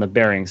resistance in the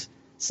bearings,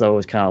 so it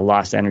was kind of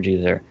lost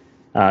energy there.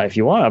 If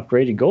you want to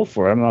upgrade, you go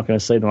for it. I'm not going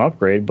to say don't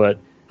upgrade, but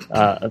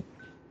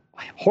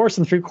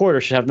 1 3/4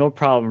 should have no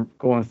problem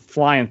going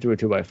flying through a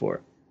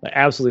 2x4. Like,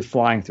 absolutely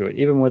flying through it.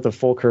 Even with a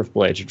full curve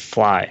blade, it should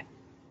fly.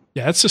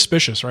 Yeah, it's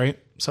suspicious, right?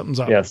 Something's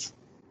up. Yes.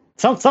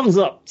 Something's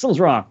up. Something's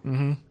wrong.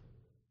 Mm-hmm.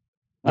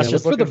 That's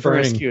just looking for an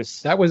burning.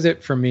 excuse. That was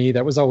it for me.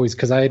 That was always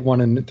because I had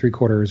 1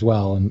 3/4 as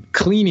well. And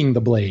cleaning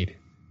the blade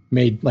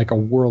made like a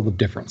world of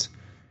difference.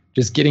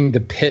 Just getting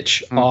the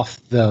pitch off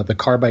the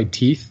carbide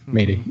teeth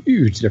made a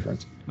huge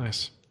difference.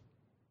 Nice.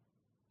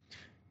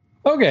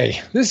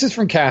 Okay, this is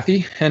from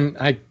Kathy, and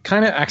I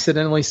kind of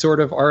accidentally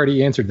sort of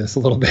already answered this a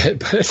little bit,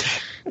 but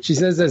she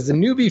says, as a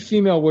newbie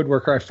female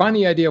woodworker, I find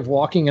the idea of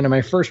walking into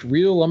my first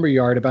real lumber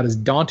yard about as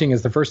daunting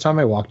as the first time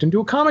I walked into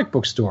a comic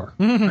book store.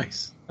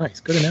 Nice,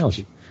 good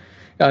analogy.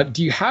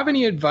 Do you have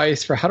any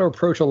advice for how to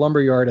approach a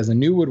lumber yard as a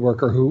new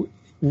woodworker who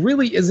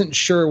really isn't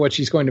sure what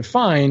she's going to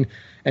find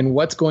and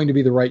what's going to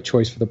be the right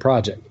choice for the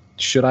project?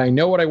 Should I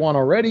know what I want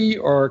already,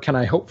 or can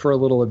I hope for a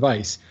little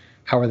advice?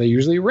 How are they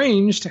usually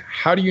arranged?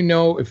 How do you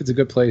know if it's a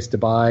good place to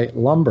buy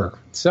lumber?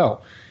 So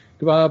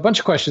a bunch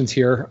of questions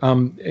here.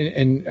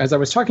 And as I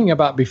was talking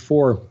about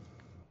before,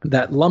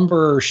 that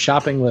lumber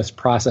shopping list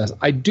process,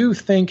 I do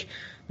think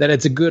that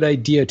it's a good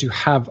idea to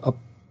have a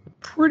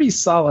pretty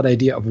solid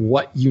idea of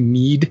what you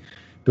need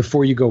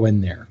before you go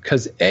in there.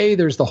 Because A,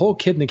 there's the whole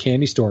kid in the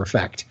candy store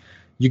effect.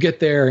 You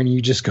get there and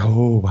you just go,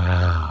 oh,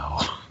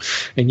 wow.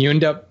 And you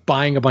end up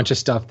buying a bunch of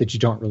stuff that you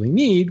don't really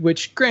need,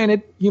 which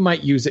granted, you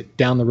might use it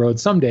down the road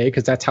someday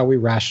because that's how we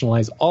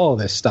rationalize all of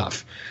this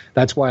stuff.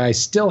 That's why I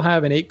still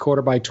have an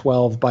 8/4 by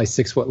 12 by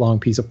 6 foot long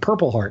piece of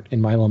Purple Heart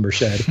in my lumber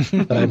shed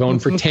that I've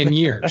owned for 10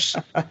 years.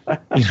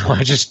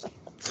 I just,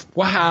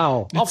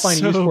 wow, I'll find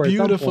so use for it.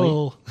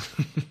 Beautiful.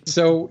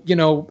 So,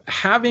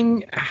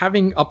 having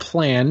a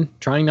plan,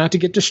 trying not to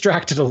get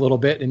distracted a little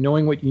bit and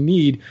knowing what you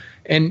need,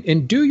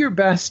 and do your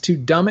best to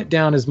dumb it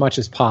down as much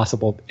as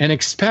possible and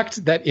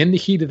expect that in the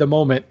heat of the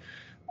moment,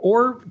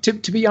 or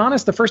to be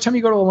honest, the first time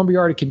you go to a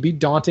lumberyard, it can be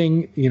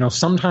daunting.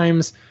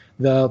 Sometimes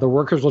the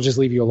workers will just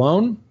leave you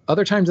alone.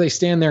 Other times they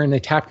stand there and they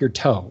tap their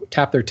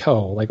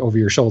toe like over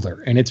your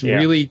shoulder. And it's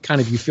really kind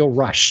of, you feel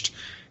rushed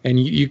and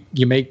you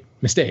make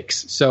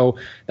mistakes. So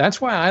that's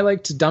why I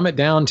like to dumb it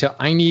down to,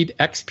 I need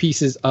X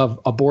pieces of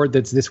a board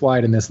that's this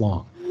wide and this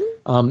long.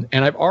 And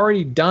I've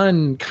already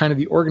done kind of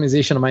the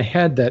organization in my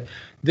head that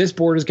this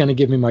board is going to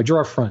give me my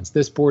drawer fronts.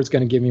 This board is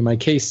going to give me my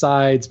case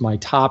sides, my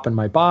top and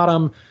my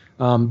bottom.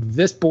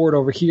 This board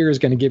over here is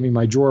going to give me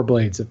my drawer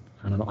blades.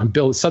 I don't know.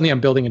 I'm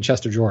building in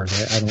Chester drawers.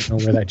 I don't know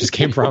where that just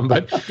came from,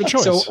 but good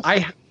choice. So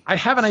I I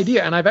have an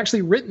idea, and I've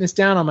actually written this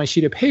down on my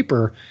sheet of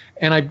paper,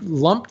 and I've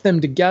lumped them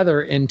together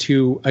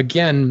into,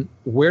 again,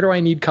 where do I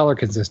need color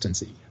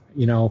consistency?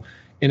 You know,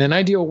 in an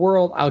ideal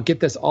world, I'll get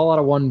this all out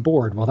of one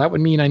board. Well, that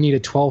would mean I need a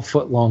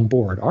 12-foot long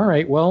board. All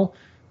right, well,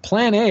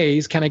 plan A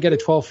is, can I get a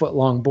 12-foot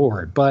long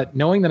board? But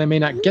knowing that I may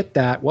not get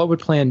that, what would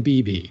plan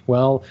B be?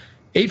 Well,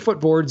 8-foot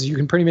boards, you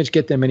can pretty much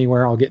get them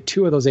anywhere. I'll get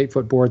 2 of those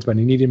 8-foot boards, but I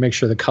need to make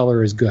sure the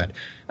color is good.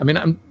 I mean,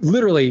 I'm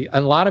literally, in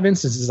a lot of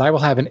instances, I will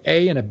have an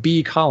A and a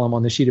B column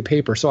on the sheet of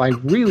paper. So I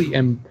really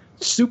am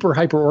super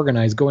hyper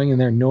organized going in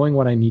there, knowing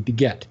what I need to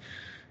get.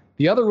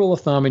 The other rule of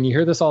thumb, and you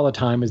hear this all the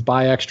time, is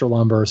buy extra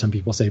lumber. Some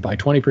people say buy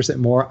 20%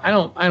 more. I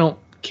don't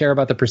care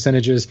about the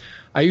percentages.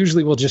 I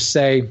usually will just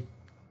say,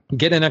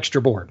 get an extra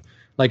board.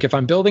 Like if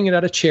I'm building it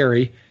out of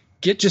cherry,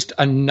 get just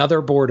another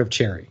board of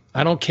cherry.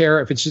 I don't care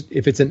if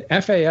it's an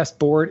FAS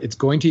board, it's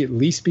going to at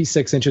least be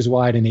 6 inches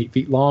wide and 8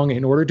 feet long.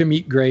 In order to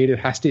meet grade, it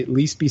has to at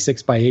least be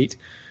 6 by 8,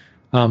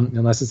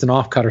 unless it's an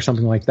offcut or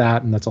something like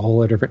that, and that's a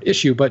whole different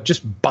issue. But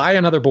just buy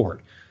another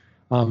board.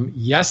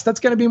 Yes, that's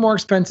going to be more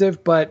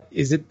expensive, but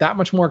is it that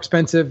much more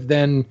expensive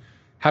than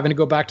having to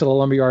go back to the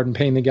lumberyard and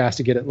paying the gas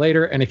to get it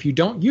later? And if you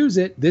don't use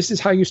it, this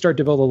is how you start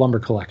to build a lumber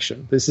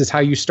collection. This is how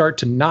you start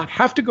to not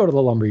have to go to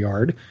the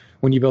lumberyard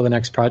when you build the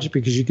next project,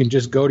 because you can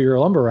just go to your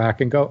lumber rack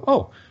and go,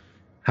 oh,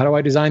 how do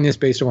I design this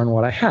based on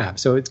what I have?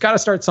 So it's got to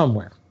start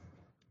somewhere.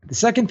 The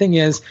second thing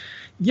is,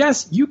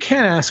 yes, you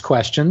can ask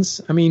questions.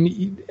 I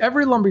mean,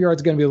 every lumberyard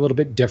is going to be a little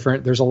bit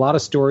different. There's a lot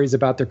of stories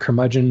about their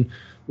curmudgeon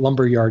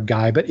lumberyard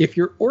guy. But if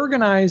you're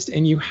organized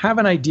and you have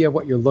an idea of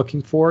what you're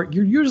looking for,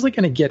 you're usually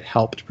going to get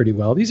helped pretty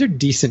well. These are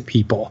decent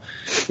people.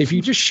 If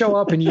you just show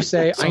up and you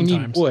say, I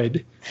need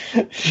wood,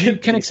 you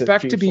can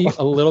expect to be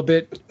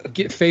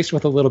get faced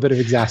with a little bit of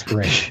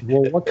exasperation.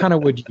 Well, what kind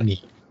of wood do you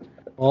need?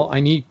 Well,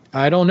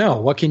 I don't know.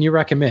 What can you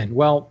recommend?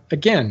 Well,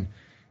 again,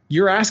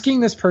 you're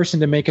asking this person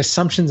to make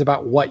assumptions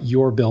about what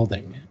you're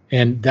building.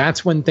 And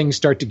that's when things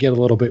start to get a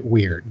little bit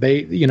weird.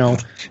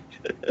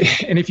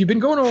 And if you've been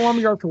going to a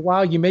lumberyard for a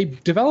while, you may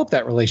develop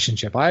that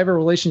relationship. I have a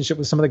relationship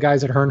with some of the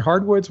guys at Hearn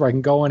Hardwoods where I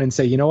can go in and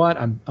say, you know what,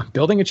 I'm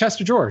building a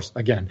chest of drawers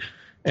again.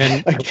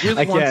 And I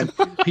really want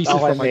some pieces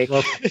from my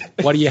book.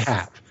 What do you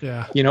have?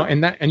 Yeah. You know,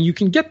 and you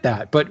can get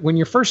that. But when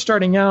you're first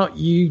starting out,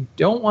 you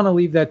don't want to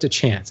leave that to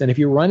chance. And if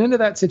you run into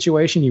that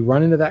situation, you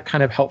run into that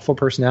kind of helpful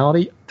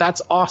personality,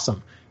 that's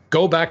awesome.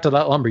 Go back to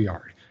that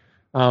lumberyard.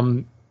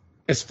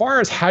 As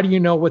far as how do you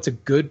know what's a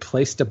good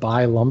place to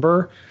buy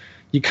lumber,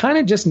 you kind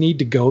of just need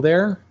to go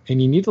there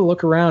and you need to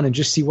look around and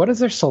just see what is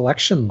their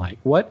selection like.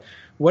 What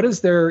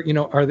is their,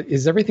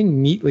 is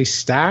everything neatly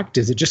stacked?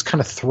 Is it just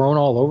kind of thrown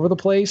all over the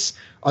place?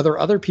 Are there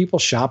other people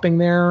shopping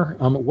there?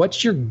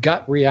 What's your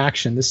gut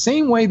reaction? The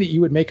same way that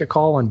you would make a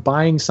call on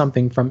buying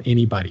something from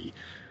anybody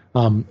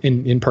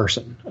in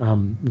person.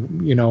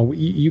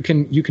 You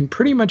can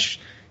pretty much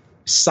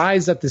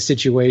size up the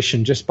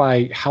situation just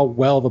by how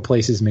well the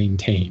place is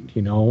maintained.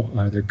 There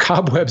are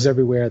cobwebs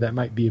everywhere. That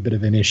might be a bit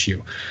of an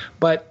issue.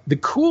 But the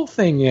cool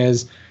thing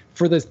is,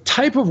 for the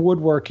type of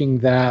woodworking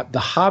that the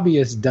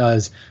hobbyist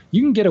does,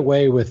 you can get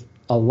away with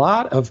a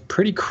lot of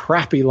pretty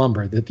crappy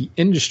lumber that the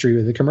industry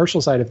or the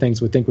commercial side of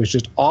things would think was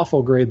just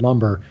awful grade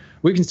lumber.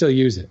 We can still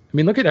use it. I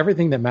mean, look at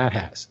everything that Matt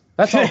has.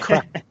 That's all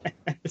crap.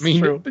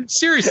 But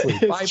seriously,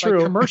 by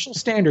commercial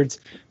standards,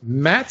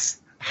 Matt's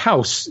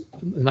house,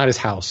 not his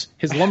house,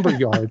 his lumber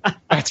yard,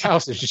 Matt's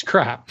house is just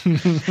crap. You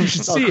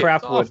should see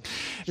crap wood.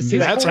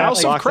 Matt's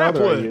house of crap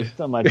wood.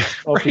 On my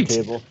coffee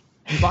table.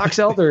 Box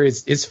elder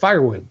is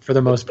firewood for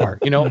the most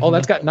part.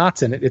 That's got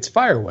knots in it. It's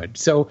firewood.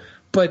 So,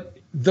 but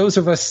those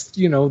of us,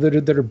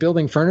 that are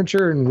building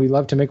furniture and we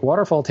love to make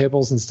waterfall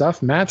tables and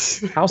stuff,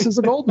 Matt's house is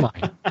a gold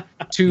mine.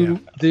 To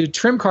the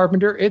trim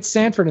carpenter, it's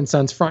Sanford and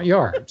Son's front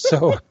yard.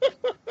 So,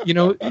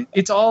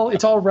 it's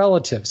all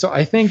relative. So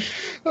I think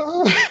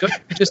you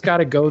just got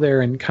to go there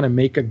and kind of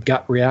make a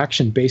gut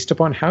reaction based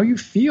upon how you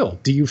feel.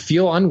 Do you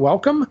feel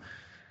unwelcome?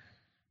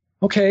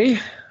 Okay,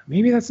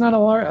 maybe that's not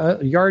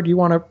a yard you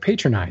want to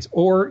patronize,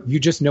 or you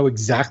just know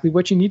exactly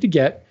what you need to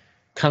get.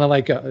 Kind of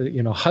like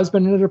a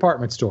husband in a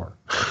department store.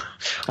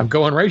 I'm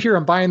going right here.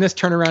 I'm buying this,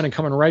 turn around, and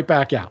coming right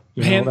back out.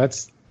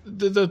 That's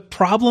the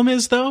problem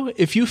is, though,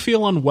 if you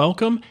feel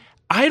unwelcome,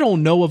 I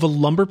don't know of a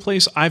lumber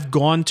place I've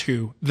gone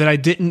to that I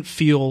didn't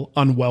feel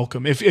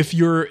unwelcome. If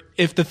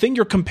the thing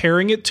you're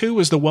comparing it to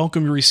is the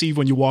welcome you receive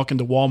when you walk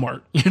into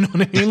Walmart, you know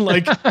what I mean?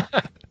 Like,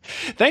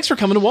 thanks for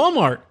coming to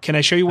Walmart. Can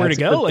I show you where to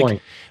go?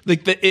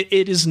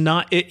 It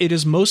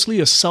is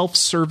mostly a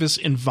self-service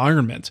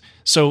environment.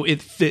 So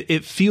it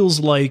feels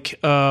like,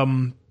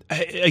 again,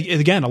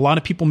 a lot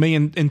of people may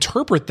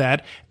interpret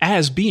that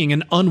as being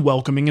an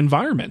unwelcoming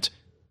environment.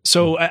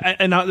 So,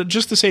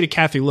 just to say to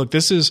Kathy, look,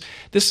 this is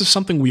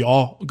something we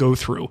all go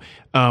through.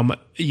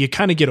 You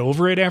kind of get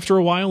over it after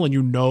a while, and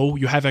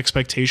you have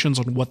expectations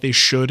on what they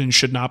should and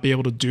should not be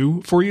able to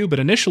do for you. But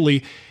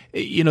initially,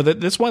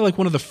 that's why, like,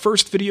 one of the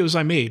first videos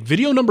I made,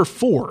 video number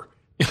 4,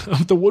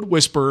 of The Wood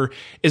Whisperer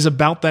is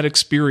about that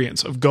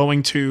experience of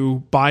going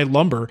to buy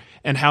lumber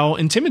and how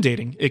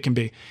intimidating it can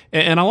be.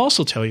 And I'll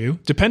also tell you,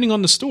 depending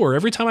on the store,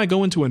 every time I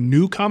go into a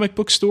new comic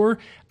book store,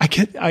 I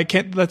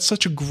can't, that's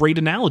such a great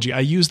analogy. I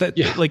use that,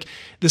 like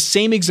the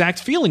same exact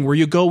feeling where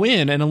you go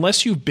in, and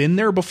unless you've been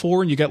there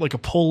before and you got like a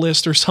pull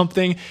list or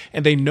something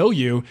and they know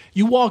you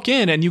walk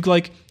in and you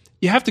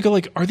have to go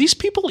like, are these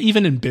people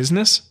even in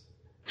business?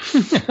 Do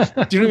you know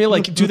what I mean?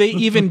 Like, do they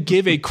even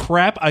give a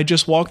crap? I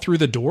just walked through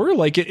the door.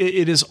 Like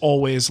it is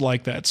always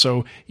like that.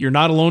 So you're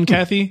not alone,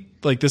 Kathy.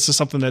 Like this is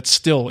something that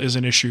still is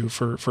an issue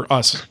for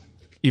us,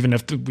 even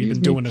if we've been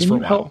doing this for a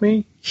while. Help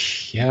me?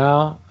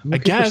 Yeah. I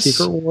guess.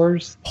 Secret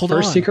Wars.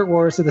 First Secret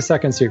Wars to the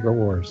second Secret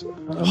Wars.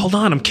 Hold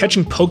on. I'm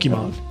catching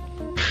Pokemon.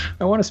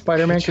 I want a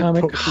Spider-Man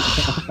comic.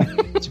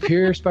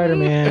 Superior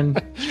Spider-Man,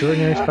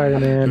 Extraordinary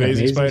Spider-Man,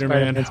 Amazing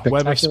Spider-Man,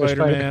 Web of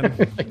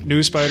Spider-Man,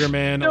 New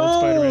Spider-Man,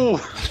 Old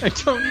Spider-Man. I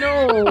don't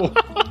know.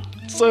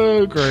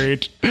 So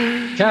great.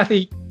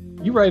 Kathy,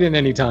 you write in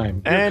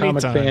anytime. You're a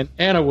comic fan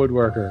and a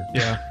woodworker.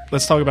 Yeah.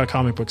 Let's talk about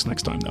comic books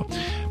next time, though.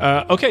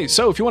 Okay,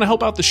 so if you want to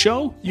help out the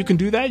show, you can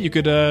do that. You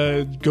could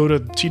go to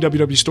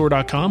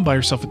twwstore.com, buy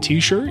yourself a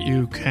t-shirt.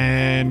 You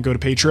can go to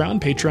Patreon,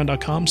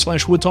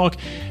 patreon.com/woodtalk,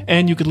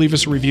 and you could leave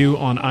us a review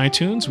on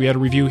iTunes. We had a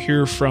review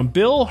here from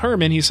Bill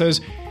Herman. He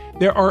says,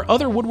 there are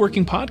other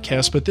woodworking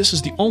podcasts, but this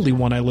is the only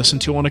one I listen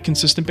to on a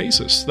consistent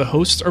basis. The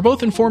hosts are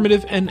both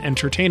informative and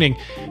entertaining.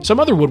 Some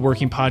other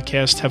woodworking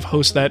podcasts have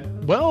hosts that,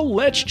 well,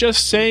 let's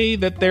just say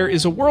that there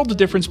is a world of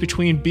difference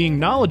between being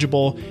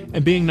knowledgeable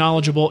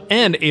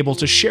and able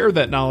to share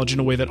that knowledge in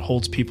a way that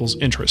holds people's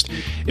interest.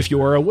 If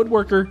you are a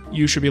woodworker,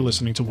 you should be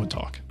listening to Wood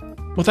Talk.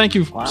 Well, thank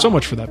you so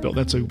much for that, Bill.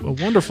 That's a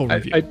wonderful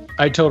review.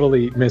 I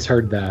totally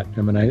misheard that.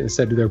 I mean, I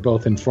said they're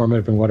both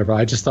informative and whatever.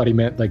 I just thought he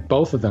meant like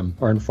both of them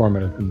are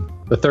informative, and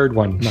the third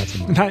one not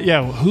so much.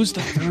 Who's the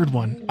third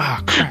one?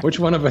 Ah, crap. Which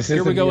one of us?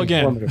 Here we go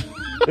again.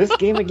 This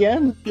game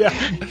again? Yeah,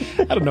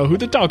 I don't know who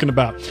they're talking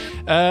about.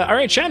 All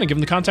right, Shannon, give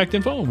them the contact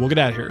info, and we'll get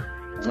out of here.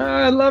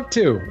 I'd love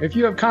to. If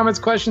you have comments,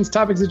 questions,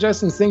 topic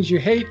suggestions, things you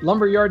hate,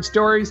 lumberyard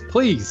stories,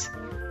 please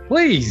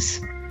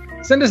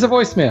send us a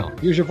voicemail.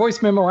 Use your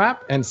voice memo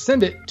app and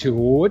send it to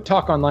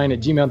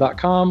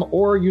woodtalkonline@gmail.com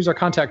or use our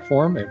contact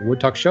form at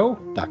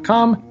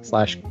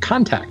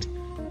woodtalkshow.com/contact.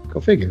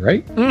 Go figure,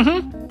 right?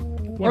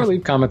 Mm-hmm. Or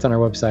leave comments on our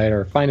website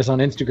or find us on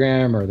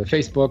Instagram or the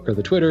Facebook or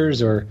the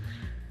Twitters or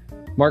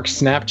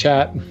Mark's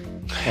Snapchat,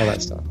 all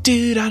that stuff.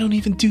 Dude, I don't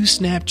even do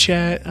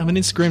Snapchat. I'm an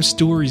Instagram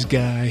stories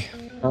guy.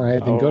 All right,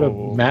 then go to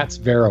Matt's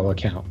Vero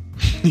account.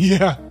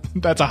 Yeah,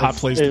 that's a hot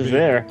place to be. It's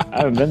there.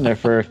 I haven't been there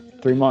for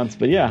 3 months,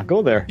 but yeah,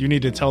 go there. You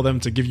need to tell them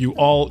to give you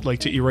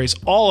to erase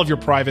all of your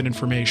private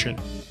information.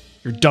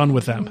 You're done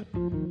with them.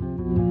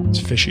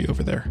 It's fishy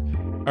over there.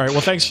 All right,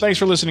 well, thanks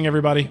for listening,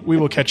 everybody. We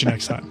will catch you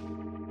next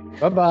time.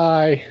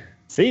 Bye-bye.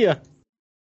 See ya.